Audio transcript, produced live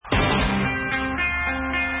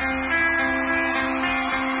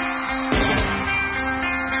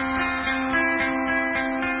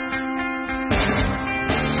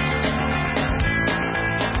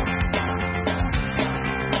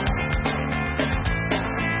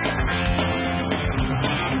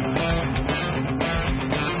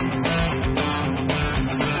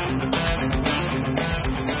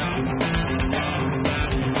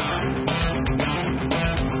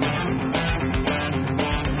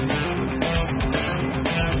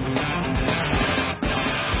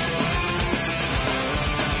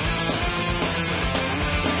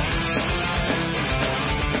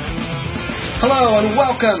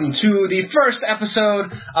welcome to the first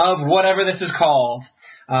episode of whatever this is called.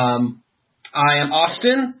 I am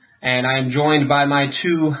Austin, and I am joined by my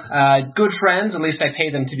two good friends, at least I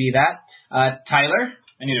pay them to be that, Tyler.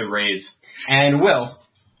 I need a raise. And Will.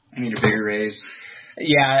 I need a bigger raise.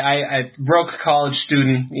 Yeah, I broke college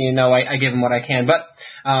student, you know, I give him what I can. But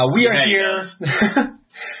we are here...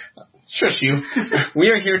 Shush you. We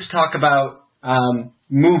are here to talk about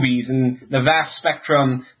movies and the vast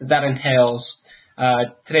spectrum that entails.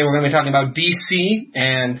 Today we're going to be talking about DC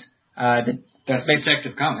and That's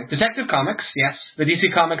Detective Comics. Detective Comics, yes. The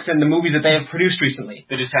DC Comics and the movies that they have produced recently.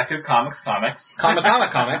 The Detective Comics. Comics.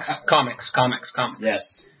 Yes.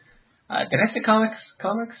 Did I say comics?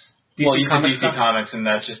 DC well, you said Comics DC Comics, and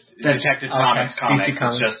that's just Detective Comics. DC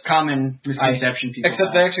Comics. It's just common misconception people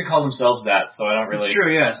Except have. they actually call themselves that, so I don't really... It's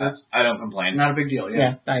true, yes. I don't complain. Not a big deal,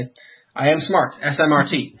 yeah. I am smart,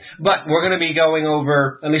 SMRT. But we're going to be going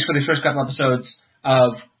over, at least for these first couple episodes,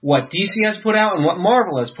 of what DC has put out and what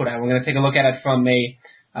Marvel has put out. We're going to take a look at it from a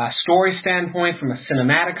story standpoint, from a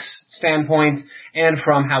cinematics standpoint, and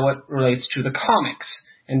from how it relates to the comics.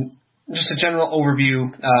 And just a general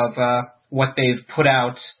overview of what they've put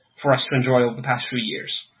out for us to enjoy over the past few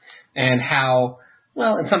years. And how,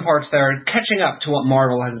 well, in some parts they're catching up to what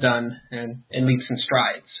Marvel has done in leaps and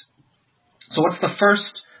strides. So what's the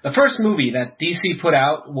first movie that DC put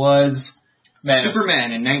out was...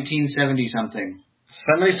 Superman in 1970-something.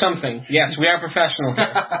 70-something. Yes, we are professionals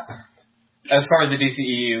here. As far as the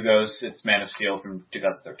DCEU goes, it's Man of Steel from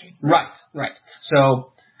 2013. Right.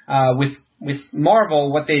 So with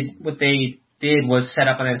Marvel, what they did was set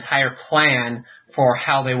up an entire plan for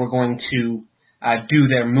how they were going to do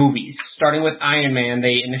their movies. Starting with Iron Man,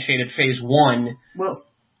 they initiated Phase 1. Well,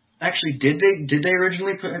 actually, did they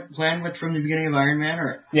originally plan with from the beginning of Iron Man?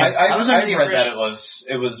 Or yeah, I read that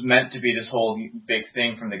it was meant to be this whole big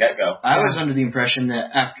thing from the get-go. I was under the impression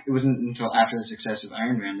that it wasn't until after the success of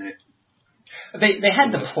Iron Man that they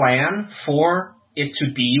had the plan for it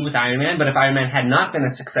to be with Iron Man, but if Iron Man had not been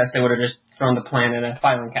a success, they would have just thrown the plan in a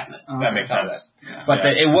filing cabinet. That makes sense. Yeah. But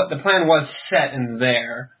the plan was set in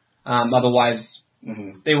there. Otherwise,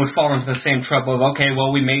 they would fall into the same trouble of, okay,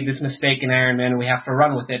 well, we made this mistake in Iron Man, and we have to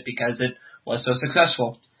run with it because it was so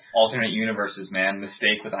successful. Alternate universes, man.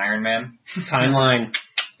 Mistake with Iron Man. Timeline.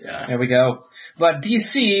 Yeah. There we go. But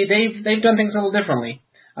DC, they've done things a little differently.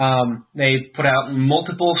 They put out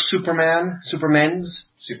multiple Supermans.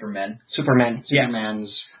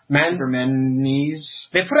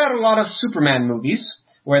 They put out a lot of Superman movies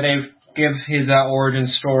where they give his origin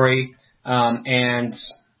story and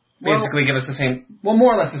basically give us the same,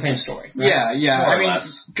 more or less the same story. Right? Yeah. More I or mean, less.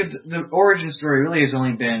 'cause the origin story really has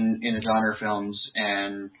only been in the Donner films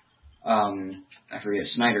and I forget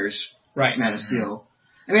Snyder's Man of Steel.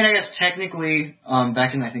 I mean, I guess technically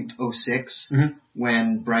back in I think 2006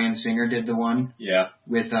 when Bryan Singer did the one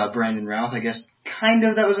with Brandon Routh, I guess kind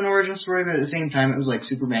of that was an origin story, but at the same time it was like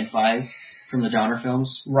Superman 5 from the Donner films.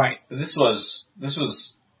 Right. But this was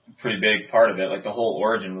a pretty big part of it. Like the whole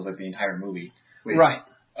origin was like the entire movie. Right.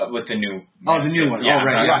 With the new... the new one. Yeah,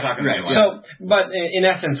 Right. So, but in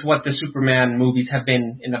essence, what the Superman movies have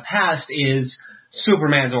been in the past is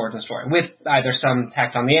Superman's origin story, with either some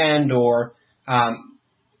tacked on the end or at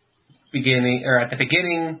the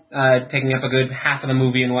beginning, taking up a good half of the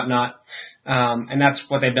movie and whatnot. And that's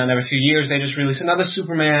what they've done every few years. They just release another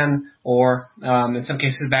Superman or, in some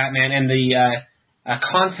cases, Batman, and the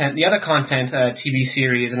other content, TV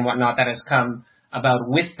series and whatnot that has come about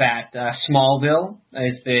with that. Smallville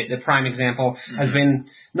is the prime example, has been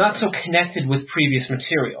not so connected with previous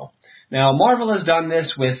material. Now, Marvel has done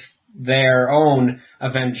this with their own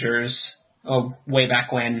Avengers way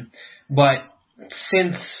back when, but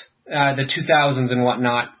since the 2000s and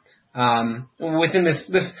whatnot, within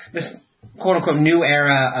this quote-unquote new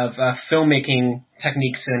era of filmmaking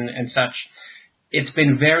techniques and such, it's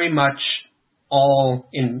been very much all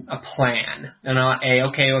in a plan. And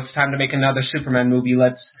okay, well, it's time to make another Superman movie.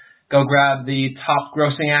 Let's go grab the top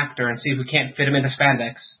grossing actor and see if we can't fit him into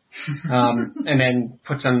spandex. And then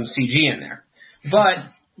put some CG in there. But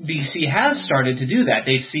DC has started to do that.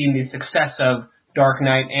 They've seen the success of Dark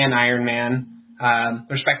Knight and Iron Man,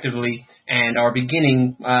 respectively, and are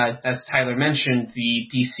beginning, as Tyler mentioned, the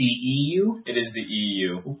DCEU. It is the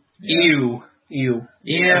EU. EU.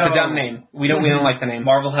 It's a dumb name. We don't like the name.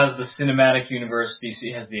 Marvel has the cinematic universe.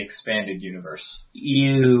 DC has the expanded universe.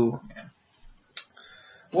 EU. Yeah.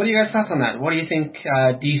 What are you guys' thoughts on that? What do you think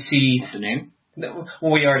DC... The name?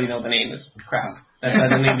 Well, we already know the name is crap. That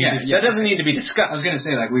doesn't need to be discussed. I was going to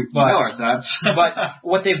say, we know our thoughts. But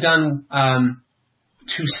what they've done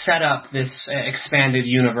to set up this expanded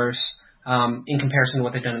universe in comparison to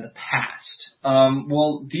what they've done in the past.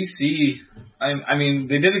 Well, DC, I mean,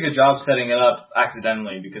 they did a good job setting it up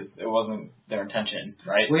accidentally because it wasn't their intention,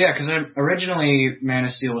 right? Well, yeah, because originally Man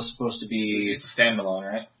of Steel was supposed to be It's a standalone,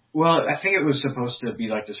 right? Well, I think it was supposed to be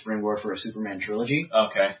like the springboard for a Superman trilogy.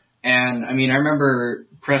 Okay. And, I mean, I remember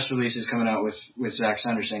press releases coming out with Zack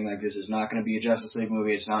Snyder saying, like, this is not going to be a Justice League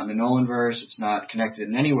movie, it's not in the Nolanverse, it's not connected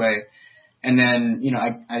in any way. And then, you know,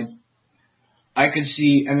 I could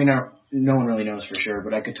see, I mean, no one really knows for sure,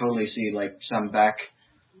 but I could totally see, like, some back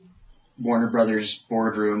Warner Brothers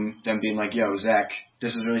boardroom, them being like, yo, Zack,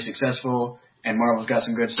 this is really successful, and Marvel's got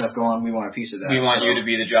some good stuff going, we want a piece of that. We want you to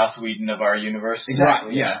be the Joss Whedon of our universe.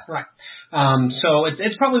 Exactly, yeah. Right. So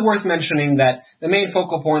it's probably worth mentioning that the main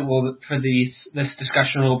focal point for this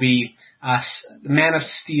discussion will be the Man of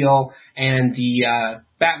Steel and the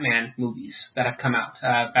Batman movies that have come out.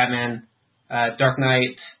 Batman, Dark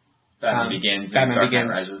Knight, Batman Begins,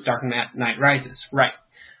 Dark Knight Rises. Right.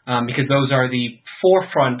 Because those are the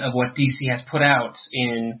forefront of what DC has put out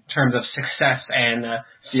in terms of success and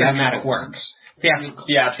cinematic works. Theatrical,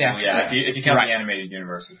 yeah. If you count the animated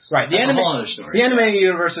universes. Right. That's a whole other story. The animated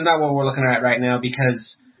universe is not what we're looking at right now because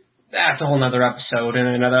that's a whole other episode and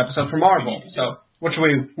another episode for Marvel. So, which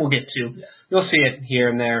we'll get to. Yes. You'll see it here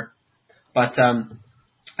and there. But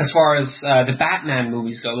as far as the Batman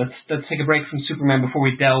movies go, let's take a break from Superman before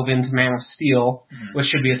we delve into Man of Steel, which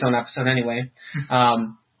should be its own episode anyway,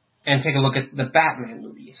 and take a look at the Batman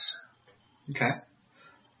movies. Okay.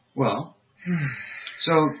 Well,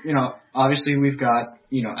 so, you know, obviously we've got,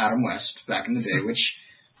 you know, Adam West back in the day, which,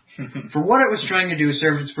 for what it was trying to do,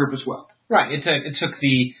 served its purpose well. Right. It took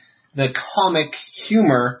the comic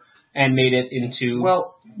humor and made it into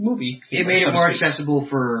movie. It made it more accessible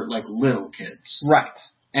for, like, little kids. Right.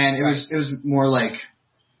 And it was more, like,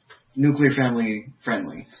 nuclear family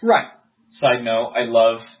friendly. Right. Side note, I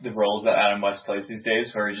love the roles that Adam West plays these days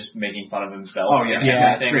where he's just making fun of himself. Oh, yeah.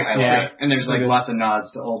 Yeah. And there's, like, lots of nods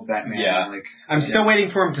to old Batman. Yeah. Like, I'm still waiting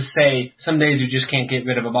for him to say, some days you just can't get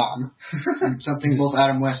rid of a bomb. Something both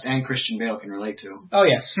Adam West and Christian Bale can relate to. Oh,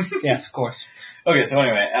 yes. Yes, of course. Okay, so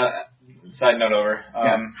anyway, side note over.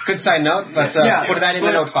 Good side note, but put that in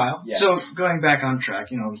the note file. Yeah. So, going back on track,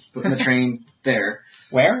 you know, putting the train there.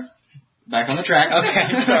 Where? Back on the track.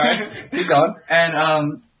 Okay, sorry. Keep going.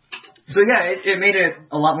 And, so yeah, it made it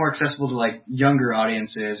a lot more accessible to, like, younger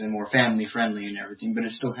audiences and more family-friendly and everything, but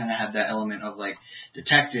it still kind of had that element of, like,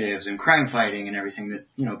 detectives and crime fighting and everything that,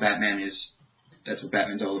 you know, that's what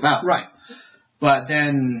Batman's all about. Right. But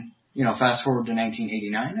then, you know, fast forward to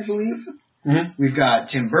 1989, I believe, we've got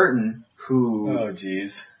Tim Burton, who... Oh,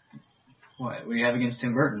 jeez. What do you have against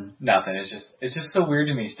Tim Burton? Nothing. It's just so weird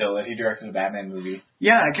to me still that he directed a Batman movie.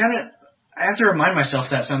 Yeah, I have to remind myself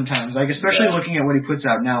that sometimes, like, especially looking at what he puts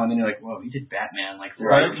out now, and then you're like, whoa, he did Batman, like, where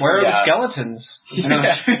are the skeletons?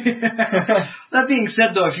 That being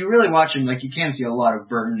said, though, if you really watch him, like, you can see a lot of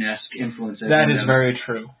Burton-esque influences. That is very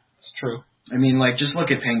true. It's true. I mean, like, just look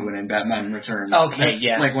at Penguin and Batman Returns. Okay,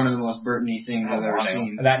 yeah. Like, one of the most Burton-y things I've ever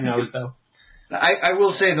seen. That knows, though. I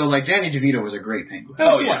will say, though, like, Danny DeVito was a great Penguin.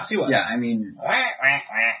 Oh, yeah. He was. Yeah, I mean...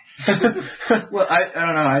 Well, I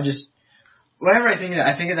don't know, whenever I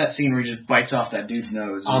think of that scene where he just bites off that dude's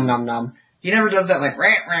nose. Nom nom. He never does that, like,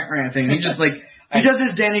 rant thing. He just, like, he does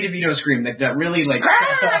his Danny DeVito scream, like, that really, like,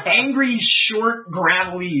 angry, short,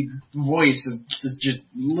 gravelly voice of just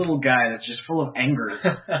little guy that's just full of anger.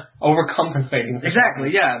 Overcompensating.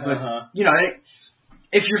 Exactly, yeah. But, you know,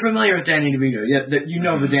 if you're familiar with Danny DeVito, you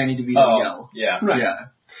know the Danny DeVito yell. Yeah. Right. Yeah.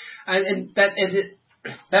 And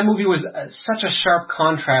that movie was such a sharp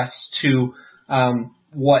contrast to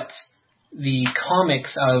what the comics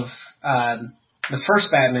of the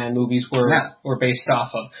first Batman movies were based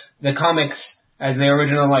off of. The comics, as the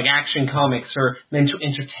original like action comics, are meant to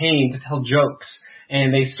entertain, to tell jokes.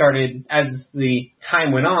 And they started, as the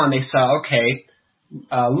time went on, they saw, okay,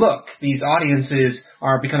 look, these audiences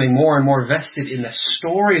are becoming more and more vested in the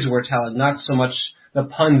stories we're telling, not so much the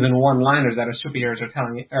puns and one-liners that our superheroes are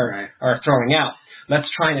telling are throwing out. Let's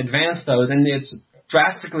try and advance those, and it's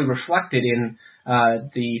drastically reflected in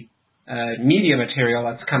the media material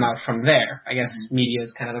that's come out from there. I guess media is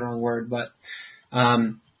kind of the wrong word, but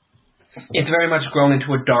it's very much grown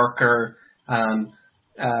into a darker.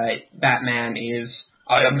 Batman is,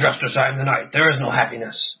 I am justice, I am the night. There is no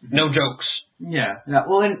happiness, no jokes. Yeah.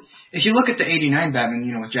 Well, and if you look at the '89 Batman,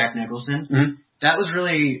 you know, with Jack Nicholson, that was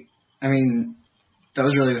really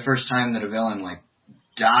the first time that a villain like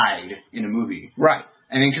died in a movie. Right.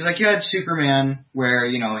 I mean, because like you had Superman, where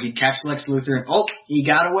you know he'd catch Lex Luthor, and he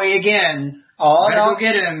got away again. Oh, gotta go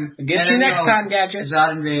get him. Get you next time, Gadget.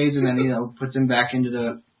 Zod invades, and then puts him back into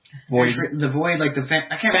the Void. The Void, like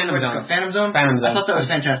I can't remember what it's called. Phantom Zone? Phantom Zone. I thought that was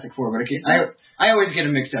Fantastic Four, but I always get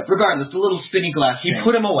them mixed up. Regardless, the little spinny glass He thing.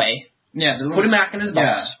 put him away. Yeah, Put him back in his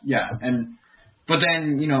box. Yeah. But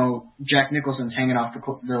then, Jack Nicholson's hanging off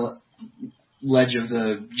the ledge of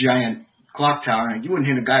the giant clock tower, and you wouldn't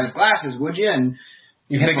hit a guy with glasses, would you? And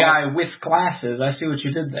you hit a guy with glasses. I see what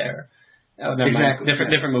you did there. Oh, exactly.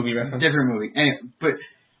 Different movie reference. Different movie. Anyway, but,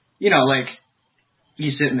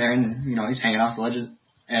 he's sitting there and, he's hanging off the ledge,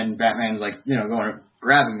 and Batman's going to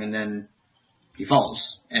grab him, and then he falls,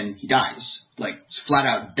 and he dies. Flat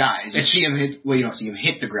out dies. You see him you don't see him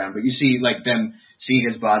hit the ground, but you see, them see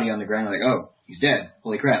his body on the ground, oh, he's dead.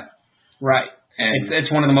 Holy crap. Right. And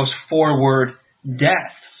it's one of the most forward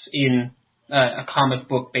deaths in a comic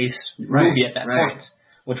book-based movie at that point,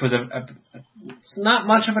 which was not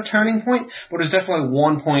much of a turning point, but it was definitely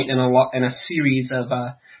one point in a series of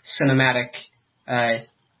cinematic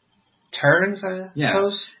turns, I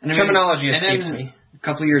suppose. And terminology escapes me. A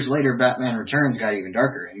couple of years later, Batman Returns got even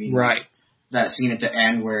darker. Right. That scene at the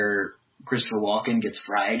end where Christopher Walken gets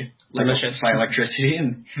fried by electricity,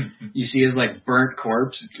 and you see his burnt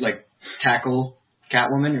corpse tackle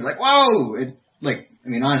Catwoman. You're like, whoa!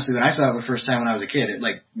 Honestly, when I saw it the first time when I was a kid, it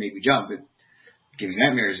made me jump. It gave me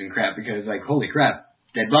nightmares and crap because holy crap,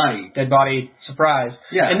 dead body, surprise.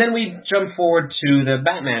 Yeah. And then we jump forward to the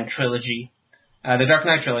Batman trilogy, the Dark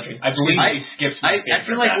Knight trilogy. I believe we skipped. I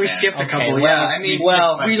feel like Batman. we skipped a couple.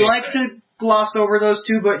 Well, we like to gloss over those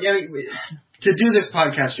two, but to do this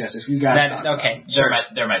podcast justice, we've got to. Okay,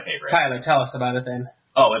 they're my favorite. Tyler, tell us about it then.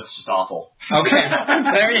 Oh, it's just awful. Okay,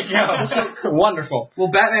 there you go. Wonderful. Well,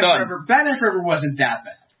 Batman Forever wasn't that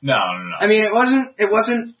bad. No. It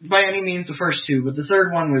wasn't by any means the first two, but the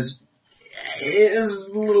third one was. It was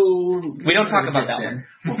a little. We don't talk about that one.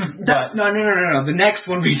 No. The next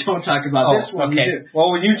one we don't talk about. This one we do.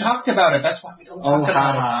 Well, when you talked about it, that's why we don't talk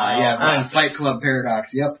about it. Yeah, Fight Club Paradox.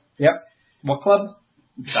 Yep. What club?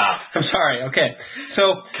 Stop. I'm sorry. Okay.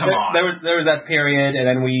 So there was that period, and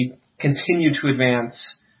then we continued to advance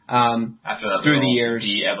after that through the years.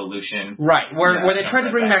 The evolution. Right. Where they tried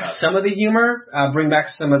to bring back some of the humor, bring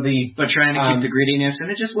back some of the... But trying to keep the grittiness, and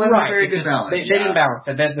it just wasn't a very good balance. They didn't balance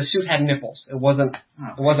it. The suit had nipples. It wasn't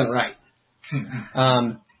right.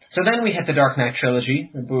 So then we hit the Dark Knight trilogy.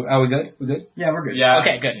 Are we good? We're good? Yeah, we're good. Yeah.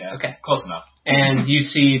 Okay, good. Yeah. Okay. Close enough. And you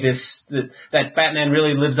see that Batman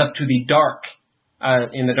really lives up to the dark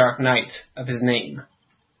in the Dark Knight of his name.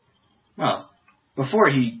 Well, before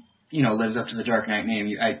he, lives up to the Dark Knight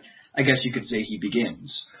name, I guess you could say he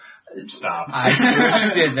begins. Stop. I see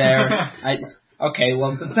what you did there. Okay,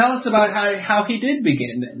 well, tell us about how he did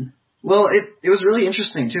begin then. Well, it was really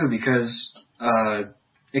interesting, too, because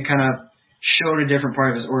it kind of showed a different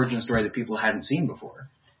part of his origin story that people hadn't seen before.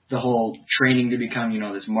 The whole training to become,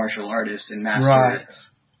 this martial artist and master, right.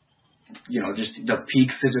 Just the peak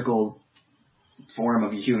physical form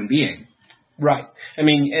of a human being. Right.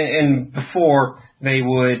 And before they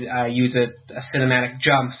would use a cinematic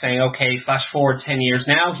jump saying, okay, flash forward 10 years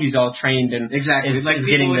now, he's all trained and exactly. is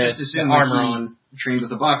getting the armor on. Trained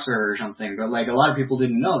with a boxer or something, but a lot of people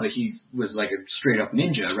didn't know that he was a straight up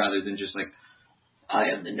ninja rather than just I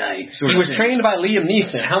am the knight. He was trained by Liam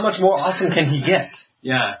Neeson. How much more awesome can he get?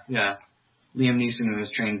 Yeah. Liam Neeson was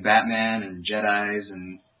trained Batman and Jedis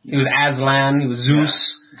and... He was Aslan, he was Zeus.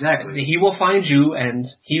 Yeah, exactly. He will find you and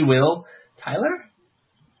he will... Tyler?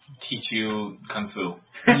 Teach you Kung Fu.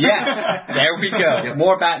 Yeah, there we go. Yep.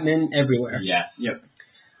 More Batman everywhere. Yes. Yep.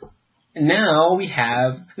 And now we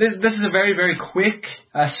have... This is a very, very quick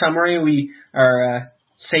summary. We are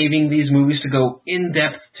saving these movies to go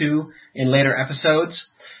in-depth to in later episodes.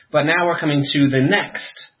 But now we're coming to the next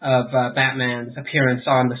of Batman's appearance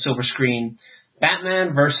on the silver screen.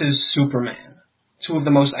 Batman versus Superman. Two of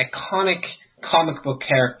the most iconic comic book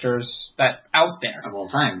characters out there. Of all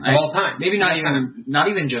time. Maybe not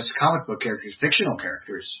even just comic book characters, fictional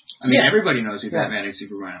characters. Everybody knows who Batman and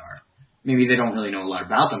Superman are. Maybe they don't really know a lot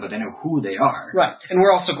about them, but they know who they are. Right. And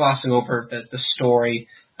we're also glossing over the story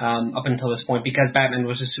up until this point because Batman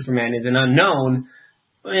vs. Superman is an unknown,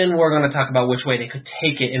 and we're going to talk about which way they could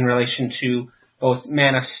take it in relation to both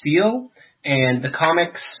Man of Steel and the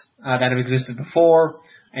comics that have existed before,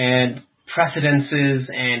 and precedences,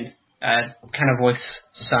 and kind of voice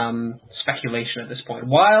some speculation at this point.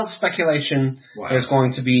 Wild speculation. There's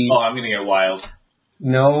going to be... Oh, I'm going to get wild.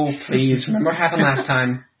 No, please. Remember what happened last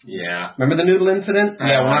time? Yeah. Remember the noodle incident?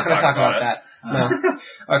 Yeah, we're not going to talk about it. that. No.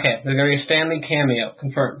 Okay, there's going to be a Stanley cameo,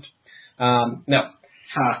 confirmed. No.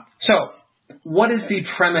 So, what is the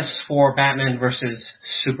premise for Batman versus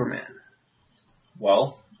Superman?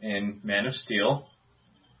 Well, in Man of Steel,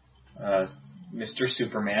 Mr.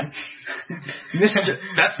 Superman.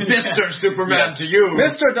 That's Mr. Superman to you.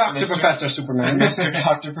 Mr. Dr. Professor Superman. Mr.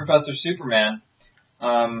 Dr. Professor Superman.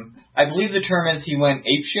 I believe the term is he went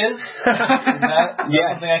apeshit. Is that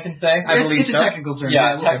something I can say? I believe it's so. a technical term.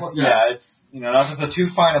 It's not to put too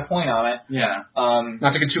fine a point on it. Yeah.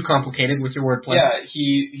 Not to get too complicated with your wordplay. Yeah,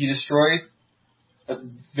 he destroyed a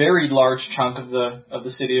very large chunk of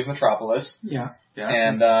the city of Metropolis. Yeah.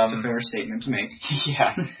 And it's a fair statement to make.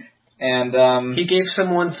 Yeah. And he gave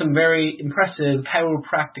someone some very impressive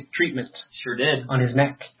chiropractic treatment. Sure did. On his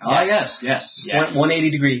neck. Oh, yes. 180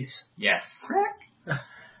 degrees. Yes.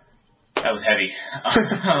 That was heavy.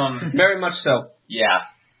 Very much so. Yeah.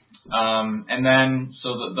 And then,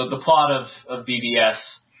 so the plot of BVS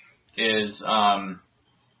is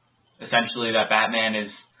essentially that Batman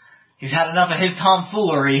he's had enough of his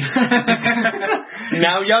tomfoolery.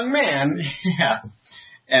 Now, young man. Yeah.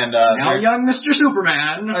 And now, young Mr.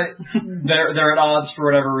 Superman. They're at odds for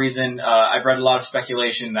whatever reason. I've read a lot of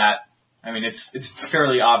speculation that, I mean, it's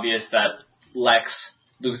fairly obvious that Lex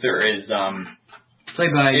Luthor is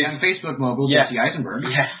played by young Facebook mogul Jesse Eisenberg.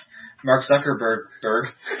 Yes, Mark Zuckerberg.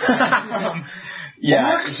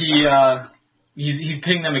 He's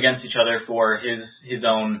pitting them against each other for his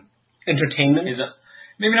own entertainment.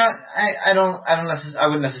 Maybe not. I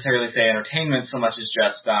wouldn't necessarily say entertainment so much as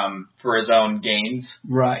just for his own gains.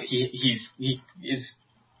 Right. He is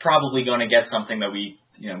probably going to get something that we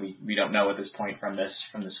don't know at this point from this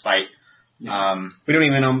fight. Yeah. We don't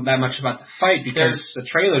even know that much about the fight because the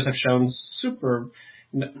trailers have shown Super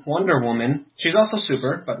Wonder Woman. She's also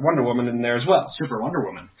super, but Wonder Woman in there as well. Super Wonder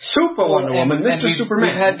Woman. Super Wonder Woman. Mr. Superman.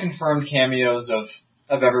 We've had confirmed cameos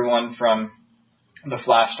of everyone from the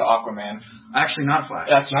Flash to Aquaman. Actually, not Flash.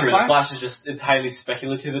 That's not true. Flash? The Flash is it's highly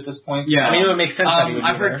speculative at this point. Yeah. I mean, it would make sense that he would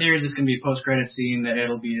I've be heard there. theories it's going to be a post-credit scene that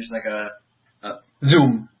it'll be just like a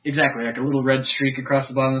Zoom. Exactly, like a little red streak across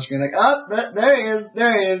the bottom of the screen, like, oh, there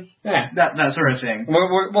he is. Yeah. That sort of thing.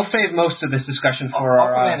 We'll save most of this discussion for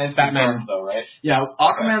Aquaman is Batman. confirmed, though, right? Yeah,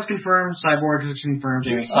 Aquaman's confirmed, Cyborg is confirmed,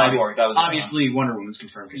 Cyborg, that was obviously Wonder Woman's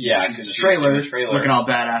confirmed. Yeah, because the trailer, looking all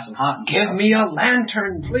badass and hot. And Give me a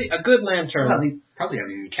lantern, please. A good lantern. Well, they probably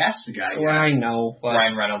haven't even cast the guy yet. Well, I know, but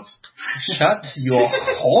Ryan Reynolds. shut your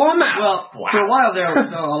whore mouth. Well, for a while there,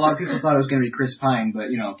 a lot of people thought it was going to be Chris Pine, but,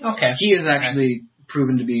 okay. he is actually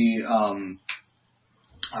proven to be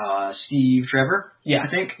Steve Trevor. Yeah, I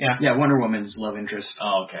think. Yeah, Wonder Woman's love interest.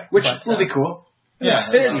 Oh, okay. Which will be cool. Yeah,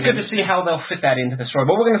 it's good to see how they'll fit that into the story.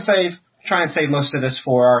 But we're going to try and save most of this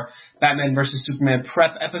for our Batman versus Superman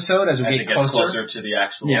prep episode as we get closer to the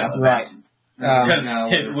actual event. Right. Because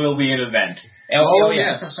it will be an event. Oh,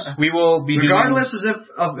 yes. We will be regardless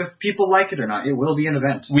of if people like it or not, it will be an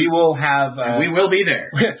event. We will have... we will be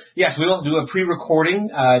there. Yes, we will do a pre-recording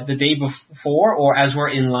the day before or as we're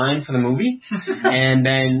in line for the movie. And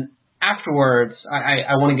then afterwards,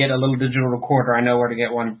 I want to get a little digital recorder. I know where to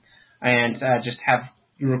get one. And just have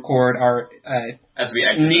you record our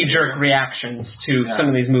knee-jerk reactions to some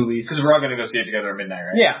of these movies. Because we're all going to go see it together at midnight,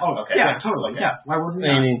 right? Yeah. Oh, okay. Yeah, totally. Okay. Yeah. Why wouldn't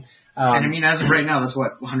we? And as of right now, that's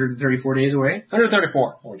what, 134 days away?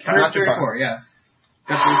 134. 134, yeah.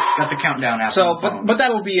 Got the countdown app. So, but that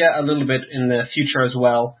will be a little bit in the future as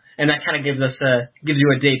well, and that kind of gives you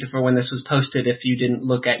a date for when this was posted. If you didn't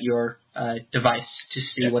look at your device to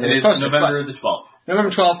see when it was posted. November the 12th.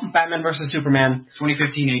 November 12th, Batman versus Superman,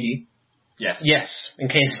 2015 AD. Yes. Yes. In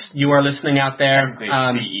case you are listening out there,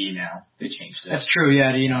 CE now they changed it. That's true.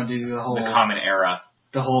 Yeah. Do the whole common era.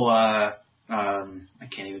 The whole I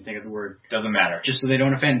can't even think of the word. Doesn't matter. Just so they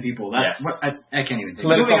don't offend people. Yes. I can't even think.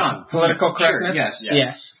 Moving on. Political correctness? Sure,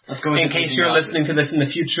 yes. Let's go in case you're listening to this in the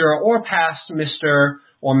future or past, Mr.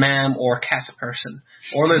 or Ma'am or cat person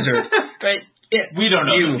or lizard. We don't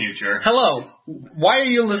know the future. Hello. Why are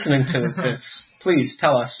you listening to this? Please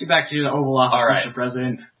tell us. Get back to the Oval Office, all right. Mr.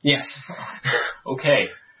 President. Yes. Okay.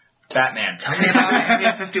 Batman. Tell me about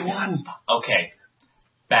Area 51. Okay.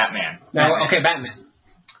 Batman. Okay, Batman.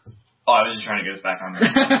 Oh, I was just trying to get us back on there.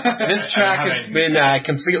 This track has been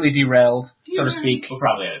completely derailed, so to speak. We'll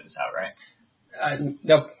probably edit this out, right?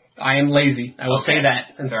 No, I am lazy. I will say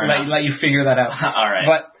that and let you figure that out. All right.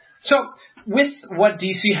 But so with what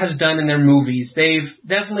DC has done in their movies, they've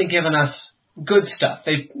definitely given us good stuff.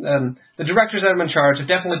 The directors that are in charge have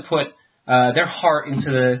definitely put their heart into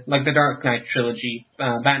the Dark Knight trilogy,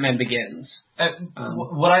 Batman Begins.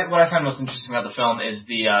 What I find most interesting about the film is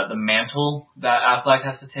the mantle that Affleck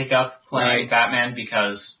has to take up playing Batman,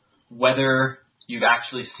 because whether you've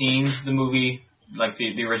actually seen the movie, like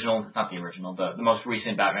the original, not the original, the most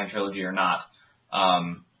recent Batman trilogy or not,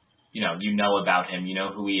 you know about him, you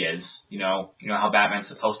know who he is, you know how Batman's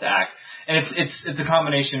supposed to act, and it's a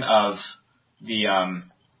combination of the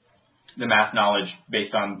math knowledge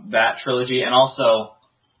based on that trilogy, and also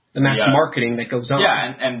the math marketing that goes on.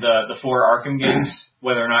 Yeah, and the 4 Arkham games,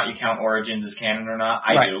 whether or not you count Origins as canon or not,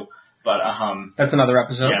 I do. But that's another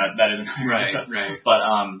episode. Yeah, that is another episode. Right. But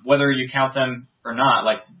whether you count them or not,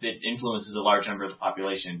 like, it influences a large number of the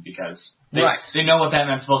population because they know what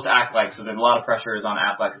Batman's supposed to act like. So there's a lot of pressure is on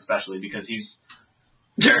Affleck, especially because he's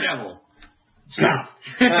Daredevil.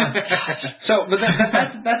 But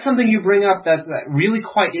that's something you bring up that really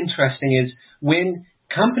quite interesting is when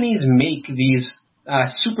companies make these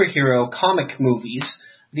superhero comic movies,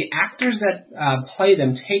 the actors that play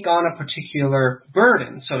them take on a particular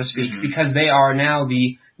burden, so to speak, because they are now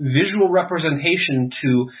the visual representation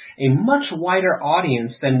to a much wider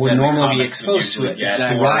audience than would normally be exposed to it. Yeah,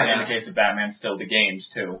 exactly. Right. In the case of Batman, still the games,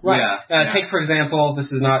 too. Right. Take, for example, this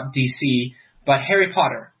is not DC, but Harry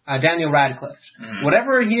Potter, Daniel Radcliffe.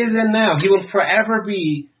 Whatever he is in now, he will forever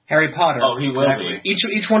be Harry Potter. Oh, he will be.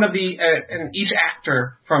 Each one of the, and each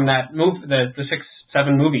actor from that movie, the 6,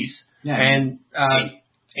 7 movies. Yeah. And,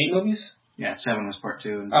 8 movies? Yeah, 7 was part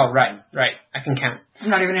 2. Oh, right. I can count. I'm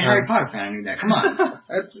not even a Harry Potter fan. I knew that. Come on.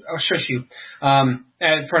 I'll shush you.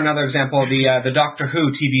 And for another example, the Doctor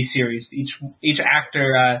Who TV series. Each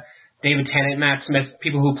actor, David Tennant, Matt Smith,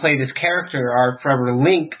 people who play this character are forever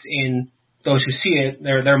linked in those who see it.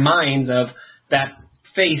 Their minds of that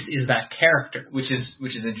face is that character. Which is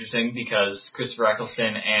interesting because Christopher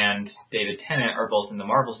Eccleston and David Tennant are both in the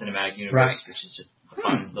Marvel Cinematic Universe, which is just a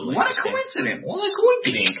fun little What a coincidence.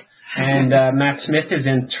 And Matt Smith is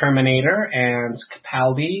in Terminator, and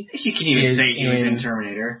Capaldi you can even say he was in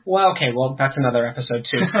Terminator. Well, okay, that's another episode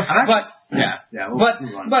too. But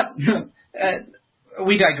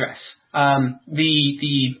we digress.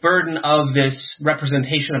 The burden of this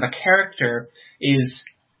representation of a character is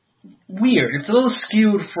weird. It's a little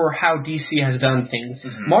skewed for how DC has done things.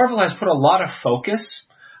 Marvel has put a lot of focus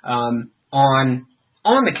on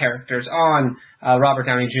the characters, on Robert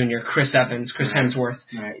Downey Jr., Chris Evans, Chris Hemsworth,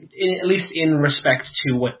 at least in respect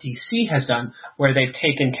to what DC has done, where they've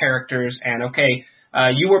taken characters and,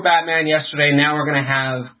 you were Batman yesterday, now we're going to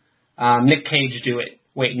have Nick Cage do it.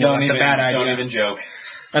 Wait, no, that's a bad idea. Don't even joke.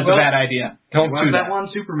 That's a bad idea. Don't do that. One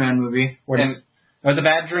Superman movie. It was a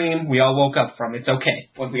bad dream. We all woke up from it. It's okay.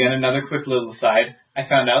 Once again, another quick little aside. I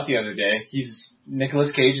found out the other day,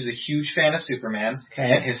 Nicolas Cage is a huge fan of Superman,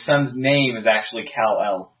 and his son's name is actually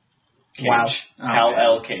Kal-El Cage. Wow.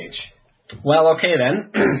 Kal-El Cage. Well, okay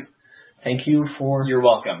then. Thank you for... You're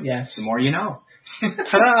welcome. Yes. The more you know.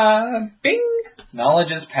 Ta-da! Bing!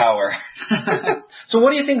 Knowledge is power. So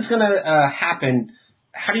what do you think is going to happen?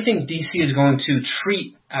 How do you think DC is going to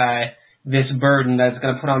treat this burden that's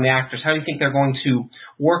going to put on the actors? How do you think they're going to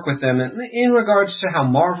work with them in regards to how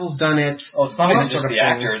Marvel's done it? Oh, it's not even just the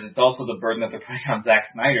actors. It's also the burden that they're putting on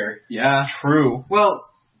Zack Snyder. Yeah. True. Well,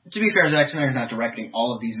 to be fair, Zack Snyder's not directing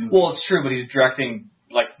all of these movies. Well, it's true, but he's directing,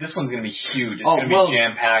 this one's going to be huge. It's going to be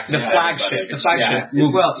jam-packed. The flagship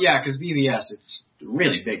movie. Well, yeah, because BVS, it's a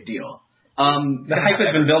really big deal. The hype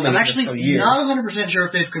has been building. I'm actually for years. not 100% sure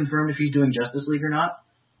if they've confirmed if he's doing Justice League or not.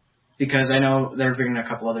 Because I know there have been a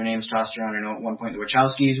couple other names tossed around. I know at one point the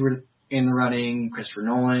Wachowskis were in the running, Christopher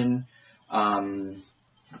Nolan,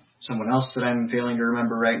 someone else that I'm failing to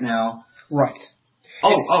remember right now. Right.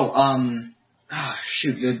 The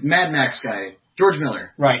Mad Max guy, George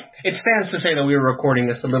Miller. Right. It stands to say that we were recording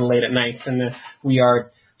this a little late at night, and that we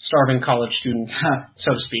are starving college students,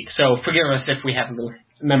 so to speak. So forgive us if we have a little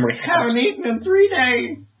memory. Haven't eaten in 3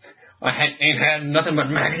 days. I ain't had nothing but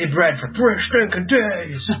maggoty bread for 3 stinking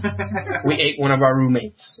days. We ate one of our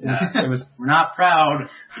roommates. We're not proud.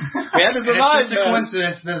 We had to survive. It's just a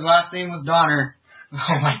coincidence that his last name was Donner.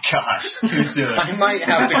 Oh my gosh, too soon. I might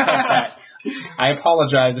have to cut that. I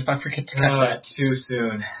apologize if I forget to cut that. Too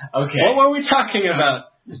soon. Okay. What were we talking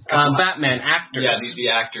about? Batman actors. Yeah, the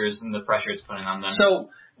actors and the pressure it's putting on them. So,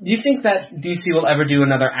 do you think that DC will ever do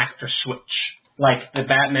another actor switch? Like the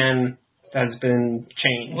Batman has been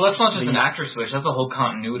changed. Well, that's not just an actor switch. That's a whole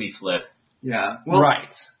continuity flip. Yeah. Well, right.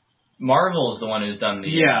 Marvel is the one who's done the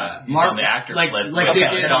the actor flip. Like they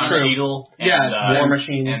did Don Cheadle and War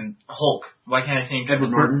Machine and Hulk. Why can't I think Edward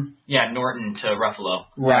Norton? Yeah, Norton to Ruffalo.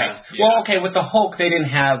 Right. Yeah. Well, okay, with the Hulk they didn't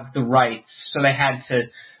have the rights, so they had to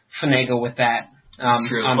finagle with that on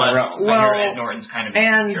their own. Well, Ed Norton's kind of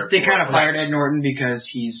and they kind of fired Ed Norton because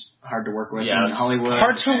he's hard to work with in Hollywood.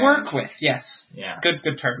 Hard to work with, yes. Yeah.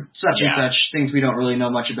 Good term. Such and such things we don't really know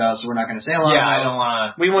much about, so we're not going to say a lot about. I don't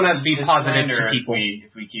want to. We want to be positive to people.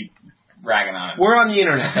 If we keep ragging on it. We're on the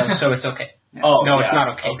internet, though, so it's okay. Oh, no, it's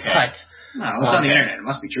not okay. But no, it's on the internet. It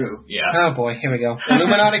must be true. Yeah. Oh boy, here we go.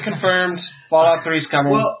 Illuminati confirmed. Fallout 3's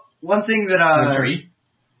coming. Well, one thing that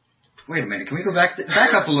wait a minute. Can we go back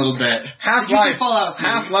up a little bit? Half-Life. Fallout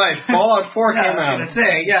 4 came out. I was gonna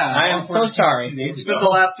say, yeah. I am so sorry. It's been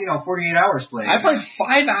the last 48 hours playing. I played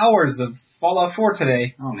 5 hours of Fallout 4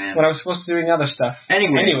 today. Oh man. When I was supposed to be doing other stuff.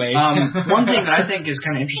 Anyway. One thing that I think is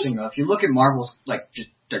kind of interesting though, if you look at Marvel's just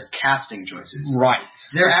their casting choices. Right.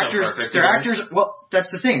 Their actors. Well,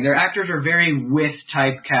 that's the thing. Their actors are very with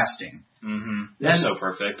type casting. Mm-hmm. They're so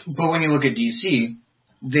perfect. But when you look at DC,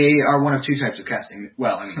 they are one of two types of casting.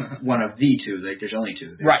 Well, I mean, one of the two. There's only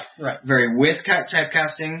two. There's right. Very with type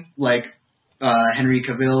casting, like Henry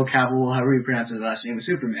Cavill, however you pronounce his last name, is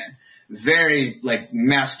Superman. Very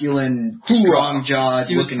masculine, strong-jawed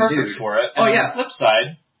looking dude. He was perfect for it. And on the flip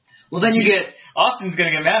side, well then you get. Austin's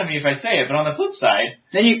gonna get mad at me if I say it, but on the flip side,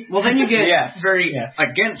 then you get very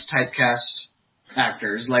against typecast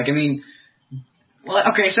actors. So I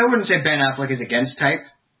wouldn't say Ben Affleck is against type,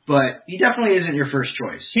 but he definitely isn't your first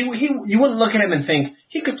choice. You wouldn't look at him and think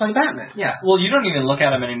he could play Batman. Yeah. Well, you don't even look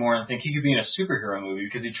at him anymore and think he could be in a superhero movie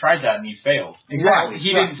because he tried that and he failed. Exactly.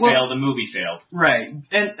 He didn't fail. The movie failed. Right.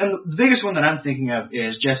 And the biggest one that I'm thinking of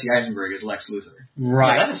is Jesse Eisenberg as Lex Luthor.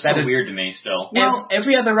 Right. Yeah, that is weird to me still. Well,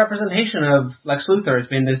 every other representation of Lex Luthor has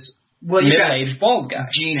been this middle-aged bald guy.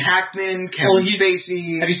 Gene Hackman, Kevin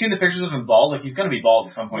Spacey. Have you seen the pictures of him bald? He's going to be bald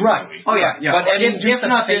at some point in the movie. Oh, yeah. But if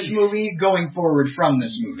not this movie, going forward from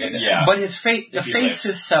this movie. Yeah. But his face, the face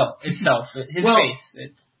itself, his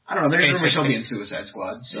face. I don't know. There's rumors he'll be in Suicide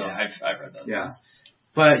Squad. So. Yeah, I've read that. Yeah.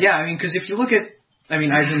 But, yeah, because if you look at,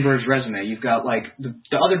 Eisenberg's resume, you've got, the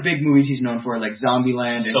other big movies he's known for, like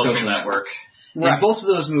Zombieland and Social Network. Right. And both of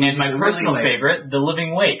those movies. And my personal favorite, The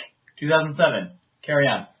Living Wake, 2007. Carry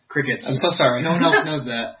on. Crickets. I'm so sorry. No one else knows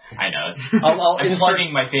that. I know. I'm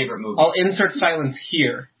plugging my favorite movie. I'll insert silence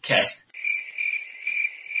here. Okay.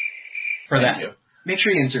 Thank you. Make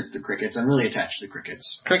sure you insert the crickets. I'm really attached to the crickets.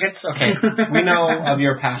 Crickets? Okay. We know of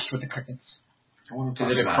your past with the crickets. Is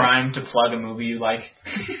it a crime to plug a movie you like?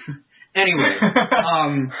 Anyway,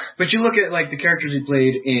 but you look at the characters he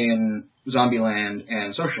played in Zombieland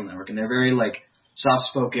and Social Network, and they're very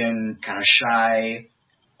soft-spoken, kind of shy,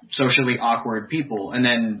 socially awkward people. And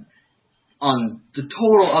then on the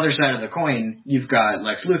total other side of the coin, you've got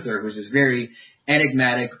Lex Luthor, who's this very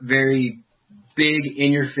enigmatic, very big,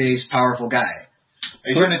 in-your-face, powerful guy. Are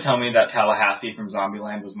you trying to tell me that Tallahassee from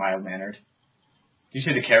Zombieland was mild-mannered? Do you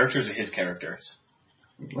say the characters or his characters?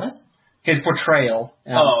 What? His portrayal.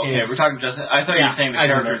 Okay. We're talking just. I thought you were saying the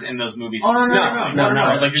characters in those movies. Oh, no.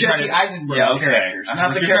 Jesse Eisenberg characters.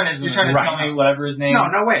 Not the characters. You're trying to tell me whatever his name.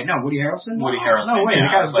 No way. No, Woody Harrelson. Woody Harrelson. No way. The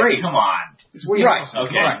guy's great. Come on. It's Woody Harrelson.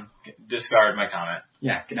 Okay. Right. Discard my comment.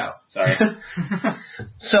 Yeah. Get out. Sorry.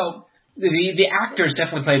 So the actors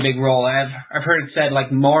definitely play a big role. I've heard it said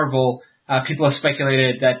Marvel. People have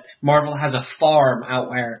speculated that Marvel has a farm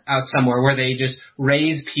out somewhere where they just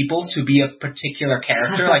raise people to be a particular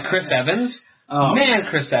character, like Chris Evans. Oh,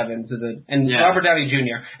 Chris Evans and Robert Downey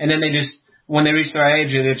Jr. And then they just, when they reach their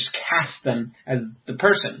age, they just cast them as the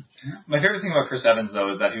person. My favorite thing about Chris Evans,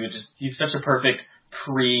 though, is that he's such a perfect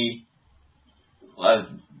steroids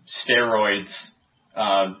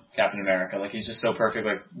Captain America. He's just so perfect,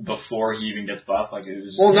 before he even gets buff. It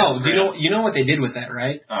was. Well, no, you know what they did with that,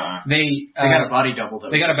 right? They got a body double.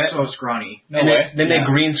 They got so scrawny. No way. Then they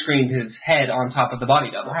green screened his head on top of the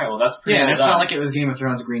body double. Right. Well, that's pretty. Yeah, well it's done. not like it was Game of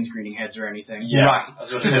Thrones green screening heads or anything. Yeah. Right.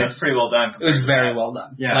 It's pretty well done. It was very well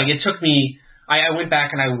done. Yeah. It took me. I went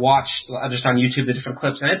back and I watched just on YouTube the different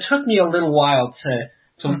clips, and it took me a little while to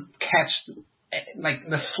catch.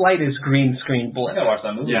 The slightest green screen blip. I gotta watch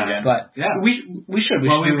that movie again. But we should.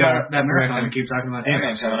 We've got that marathon we keep talking about.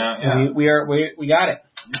 Ant-Man coming out. Yeah. We got it.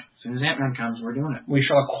 As soon as Ant-Man comes, we're doing it. We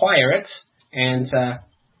shall acquire it and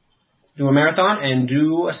do a marathon and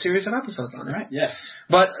do a series of episodes on it. Right. Yes.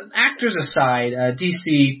 But actors aside,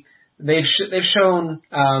 DC they've shown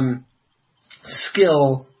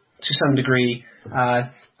skill to some degree.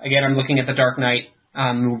 Again, I'm looking at the Dark Knight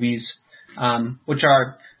movies, which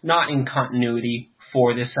are not in continuity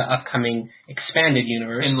for this upcoming expanded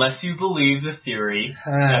universe. Unless you believe the theory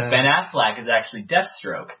that Ben Affleck is actually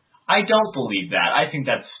Deathstroke. I don't believe that. I think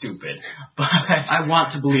that's stupid. But I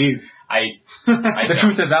want to believe. The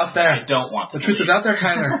truth is out there. I don't want to The truth is out there,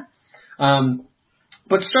 Tyler.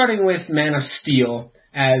 But starting with Man of Steel,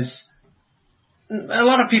 as a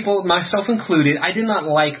lot of people, myself included, I did not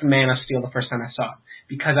like Man of Steel the first time I saw it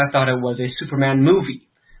because I thought it was a Superman movie,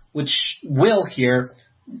 which Will here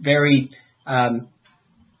very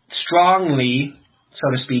strongly,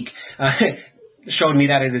 so to speak, showed me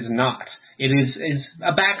that it is not. It is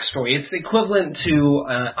a backstory. It's the equivalent to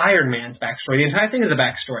Iron Man's backstory. The entire thing is a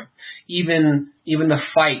backstory. Even the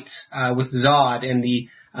fight with Zod and the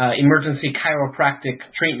emergency chiropractic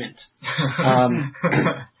treatment.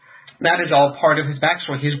 That is all part of his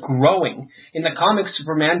backstory. He's growing. In the comics,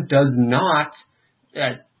 Superman does not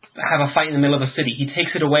have a fight in the middle of a city. He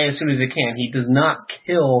takes it away as soon as he can. He does not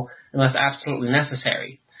kill unless absolutely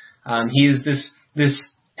necessary. He is this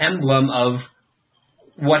emblem of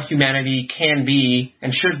what humanity can be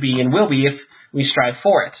and should be and will be if we strive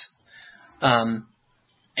for it.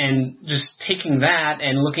 And just taking that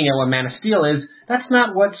and looking at what Man of Steel is, that's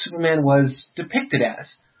not what Superman was depicted as.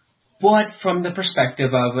 But from the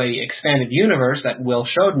perspective of a expanded universe that Will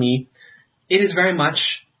showed me, it is very much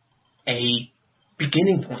a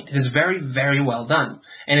beginning point. It is very, very well done.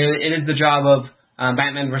 And it is the job of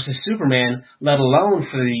Batman vs. Superman, let alone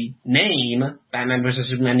for the name, Batman vs.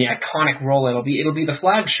 Superman, the iconic role it'll be the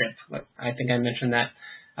flagship. I think I mentioned that.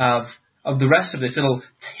 Of the rest of this, it'll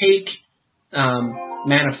take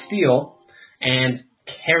Man of Steel and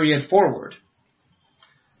carry it forward.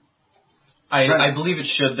 I believe it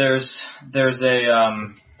should. There's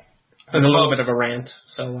a little bit of a rant.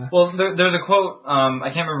 So well, there's a quote.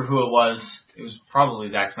 I can't remember who it was. It was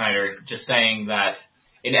probably Zack Snyder, just saying that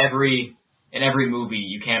in every movie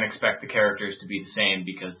you can't expect the characters to be the same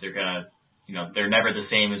because they're never the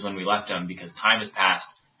same as when we left them because time has passed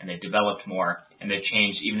and they've developed more and they've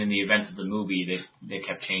changed. Even in the events of the movie, they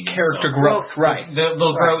kept changing. Character growth, right? They'll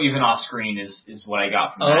grow even off screen is what I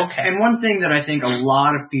got from that. Okay. And one thing that I think a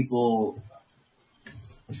lot of people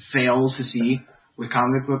fail to see with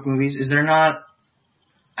comic book movies is they're not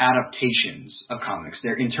adaptations of comics,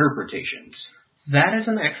 they're interpretations. That is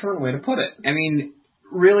an excellent way to put it. I mean,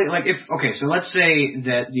 really, so let's say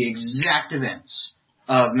that the exact events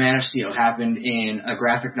of Man of Steel happened in a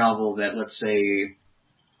graphic novel that, let's say,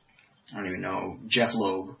 I don't even know, Jeff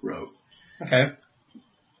Loeb wrote. Okay.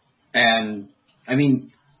 And, I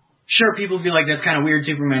mean, sure, people would be like, that's kind of weird,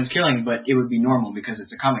 Superman's killing, but it would be normal because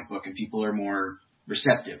it's a comic book and people are more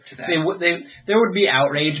receptive to that. There would be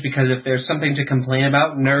outrage because if there's something to complain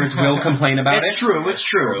about, nerds will complain about it. It's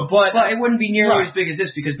true. But it wouldn't be nearly as big as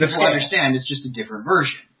this because people understand it's just a different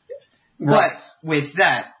version. Right. But with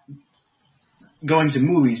that, going to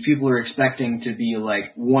movies, people are expecting to be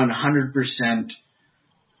like 100%,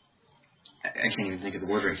 I can't even think of the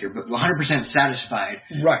word right here, but 100% satisfied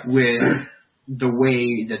with the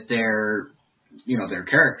way that their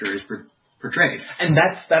character is portrayed. And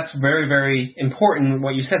that's very, very important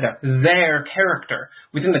what you said there. Their character.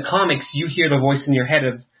 Within the comics, you hear the voice in your head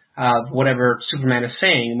of whatever Superman is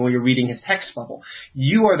saying when you're reading his text bubble.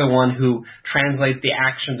 You are the one who translates the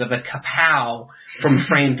actions of the kapow from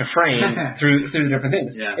frame to frame through the different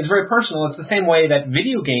things. Yeah. It's very personal. It's the same way that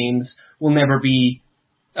video games will never be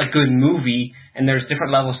a good movie, and there's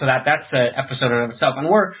different levels to that. That's an episode in itself. And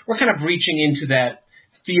we're kind of reaching into that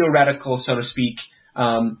theoretical, so to speak,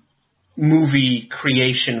 movie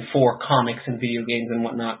creation for comics and video games and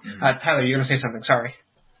whatnot. Tyler, you're going to say something. Sorry.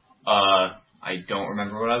 I don't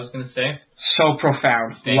remember what I was going to say. So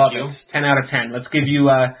profound. Thank Love you. it. 10 out of 10. Let's give you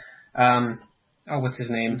what's his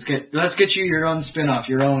name? Let's get you your own spin-off,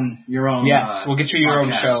 your own. Yes, we'll get you your podcast.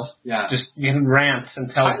 own show. Yeah. Just you can rant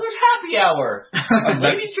and tell. Tyler's happy hour.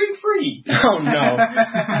 Ladies drink free. Oh no.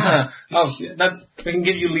 We can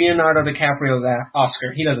give you Leonardo DiCaprio's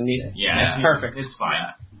Oscar. He doesn't need it. Yeah. It's perfect. It's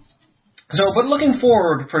fine. So, but looking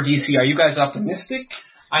forward for DC, are you guys optimistic?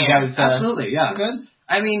 I am. Absolutely, yeah. Good?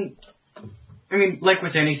 I mean, like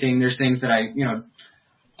with anything, there's things that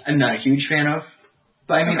I'm not a huge fan of.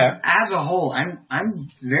 But I mean, as a whole, I'm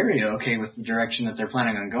very okay with the direction that they're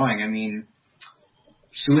planning on going. I mean,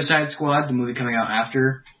 Suicide Squad, the movie coming out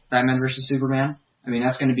after Batman vs. Superman, I mean,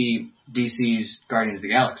 that's going to be DC's Guardians of the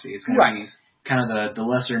Galaxy. It's going to be kind of the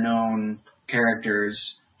lesser-known characters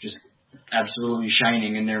just absolutely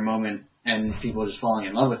shining in their moment and people just falling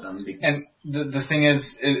in love with them. And the thing is,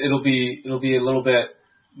 it'll be a little bit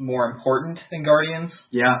more important than Guardians.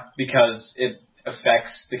 Yeah. Because it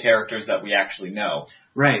affects the characters that we actually know.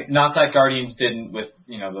 Right. Not that Guardians didn't with,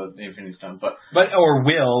 the Infinity Stone, but or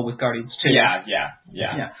will with Guardians too.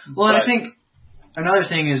 Yeah. Well, and I think another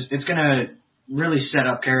thing is it's going to really set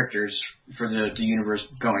up characters for the universe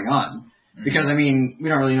going on. Because, I mean, we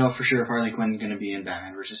don't really know for sure if Harley Quinn's going to be in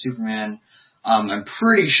Batman vs. Superman. I'm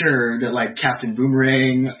pretty sure that, like, Captain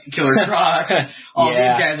Boomerang, Killer Croc, all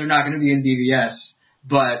these guys are not going to be in BVS.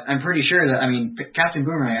 But I'm pretty sure that, I mean, Captain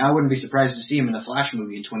Boomerang, I wouldn't be surprised to see him in the Flash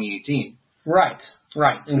movie in 2018. Right.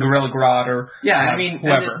 In Gorilla Grodd or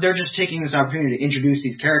whoever. They're just taking this opportunity to introduce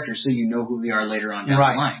these characters so you know who they are later on down the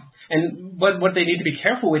line. And what they need to be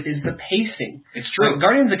careful with is the pacing. It's true.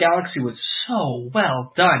 Guardians of the Galaxy was so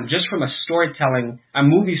well done, just from a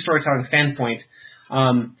movie storytelling standpoint.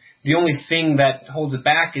 The only thing that holds it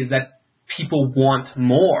back is that people want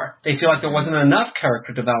more. They feel like there wasn't enough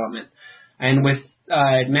character development. And with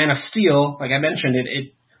Man of Steel, like I mentioned,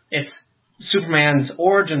 it's Superman's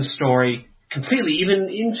origin story completely, even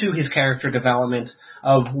into his character development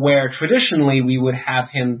of where traditionally we would have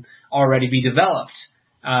him already be developed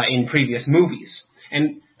in previous movies.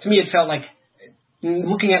 And to me, it felt like,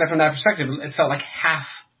 looking at it from that perspective, it felt like half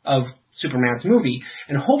of Superman's movie.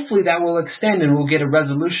 And hopefully that will extend and we'll get a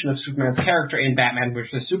resolution of Superman's character in Batman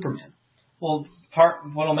vs. Superman. Well,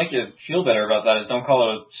 what'll make you feel better about that is don't call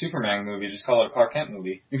it a Superman movie, just call it a Clark Kent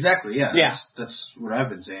movie. Exactly, yeah. Yeah. That's what I've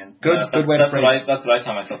been saying. Good way to phrase it. That's what I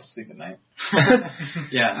tell myself to sleep at night.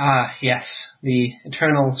 Yeah. Yes. The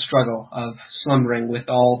eternal struggle of slumbering with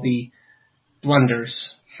all the blunders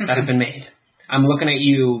that have been made. I'm looking at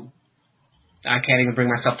you. I can't even bring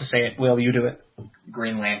myself to say it. Will, you do it.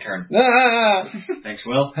 Green Lantern. Thanks,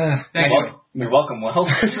 Will. Thank you. You're welcome, Will. Oh,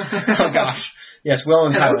 gosh. Yes, Will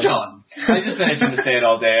and Tyler. Hello, John. I've just been itching to say it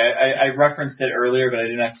all day. I referenced it earlier, but I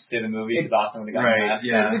didn't have to say the movie because Austin would have gotten mad.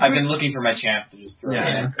 Yeah. I've been looking for my chance to just throw it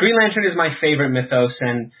in. Green Lantern is my favorite mythos,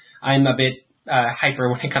 and I'm a bit hyper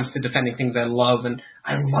when it comes to defending things I love, and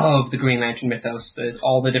I love the Green Lantern mythos,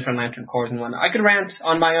 all the different Lantern Corps and whatnot. I could rant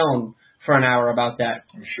on my own for an hour about that.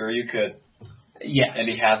 I'm sure you could. Yes. And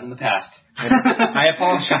he has in the past. I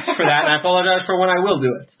apologize for that, and I apologize for when I will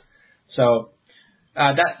do it. So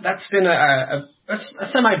that's been a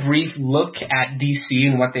semi-brief look at DC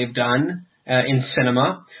and what they've done in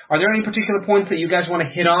cinema. Are there any particular points that you guys want to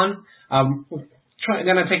hit on? We're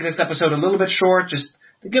going to take this episode a little bit short, just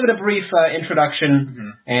to give it a brief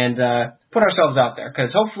introduction and put ourselves out there,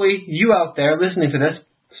 because hopefully you out there listening to this,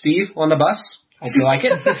 Steve on the bus, hope you like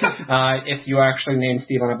it. If you are actually named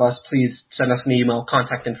Steve on a bus, please send us an email.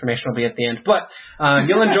 Contact information will be at the end. But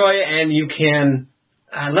you'll enjoy it, and you can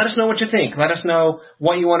let us know what you think. Let us know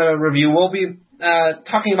what you want to review. We'll be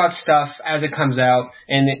talking about stuff as it comes out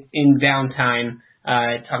and in downtime,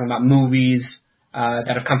 talking about movies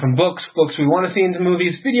that have come from books we want to see into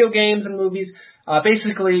movies, video games and movies.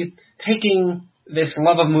 Basically taking this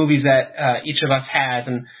love of movies that each of us has,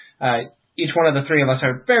 and each one of the three of us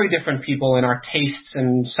are very different people in our tastes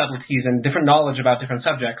and subtleties and different knowledge about different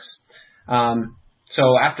subjects.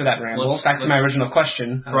 So after that ramble, back to my original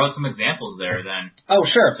question. Throw out some examples there, then. Oh,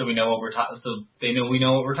 sure. So we know what we're so they know we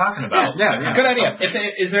know what we're talking about. Yeah. Good idea.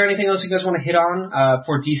 Is there anything else you guys want to hit on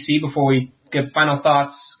for DC before we give final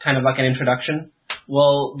thoughts, kind of like an introduction?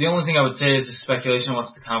 Well, the only thing I would say is just speculation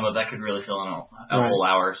what's to come, but that could really fill in a whole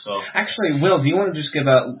hour. So actually, Will, do you want to just give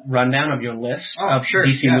a rundown of your list of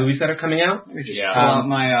DC movies that are coming out? Let me just pull up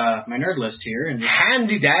my nerd list here. And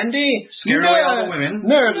handy dandy. Scare away all the women.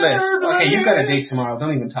 Nerd list. Okay, you've got a date tomorrow.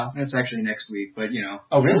 Don't even talk. It's actually next week, but you know.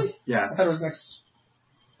 Oh, really? Yeah. I thought it was next.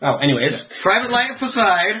 Oh, anyways. Private Life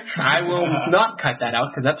aside. I will not cut that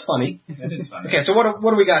out because that's funny. That is funny. Okay, so what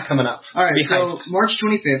do we got coming up? All right, so March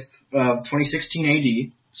 25th of 2016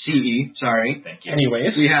 AD. CE, sorry. Thank you.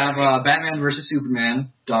 Anyways. We have Batman vs. Superman,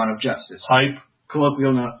 Dawn of Justice. Hype.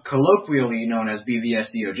 Colloquially known as BVS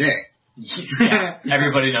DOJ. Yeah.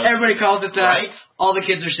 Everybody knows. Everybody calls it that. Right? All the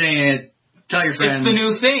kids are saying it. Tell your friends. It's the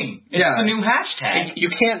new thing. It's the new hashtag. You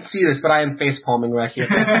can't see this, but I am face palming right here.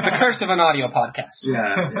 The curse of an audio podcast.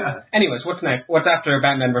 Yeah. Anyways, what's next? What's after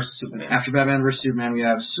Batman vs. Superman? After Batman vs. Superman, we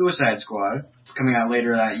have Suicide Squad coming out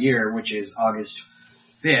later that year, which is August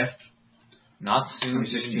 5th. Not soon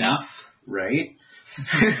enough. Right.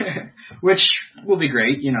 Which will be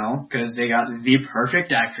great, you know, because they got the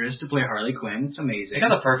perfect actress to play Harley Quinn. It's amazing. They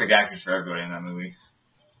got the perfect actress for everybody in that movie.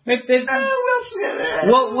 We'll talk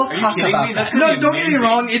about that. No, don't get me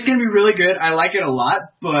wrong. It's going to be really good. I like it a lot,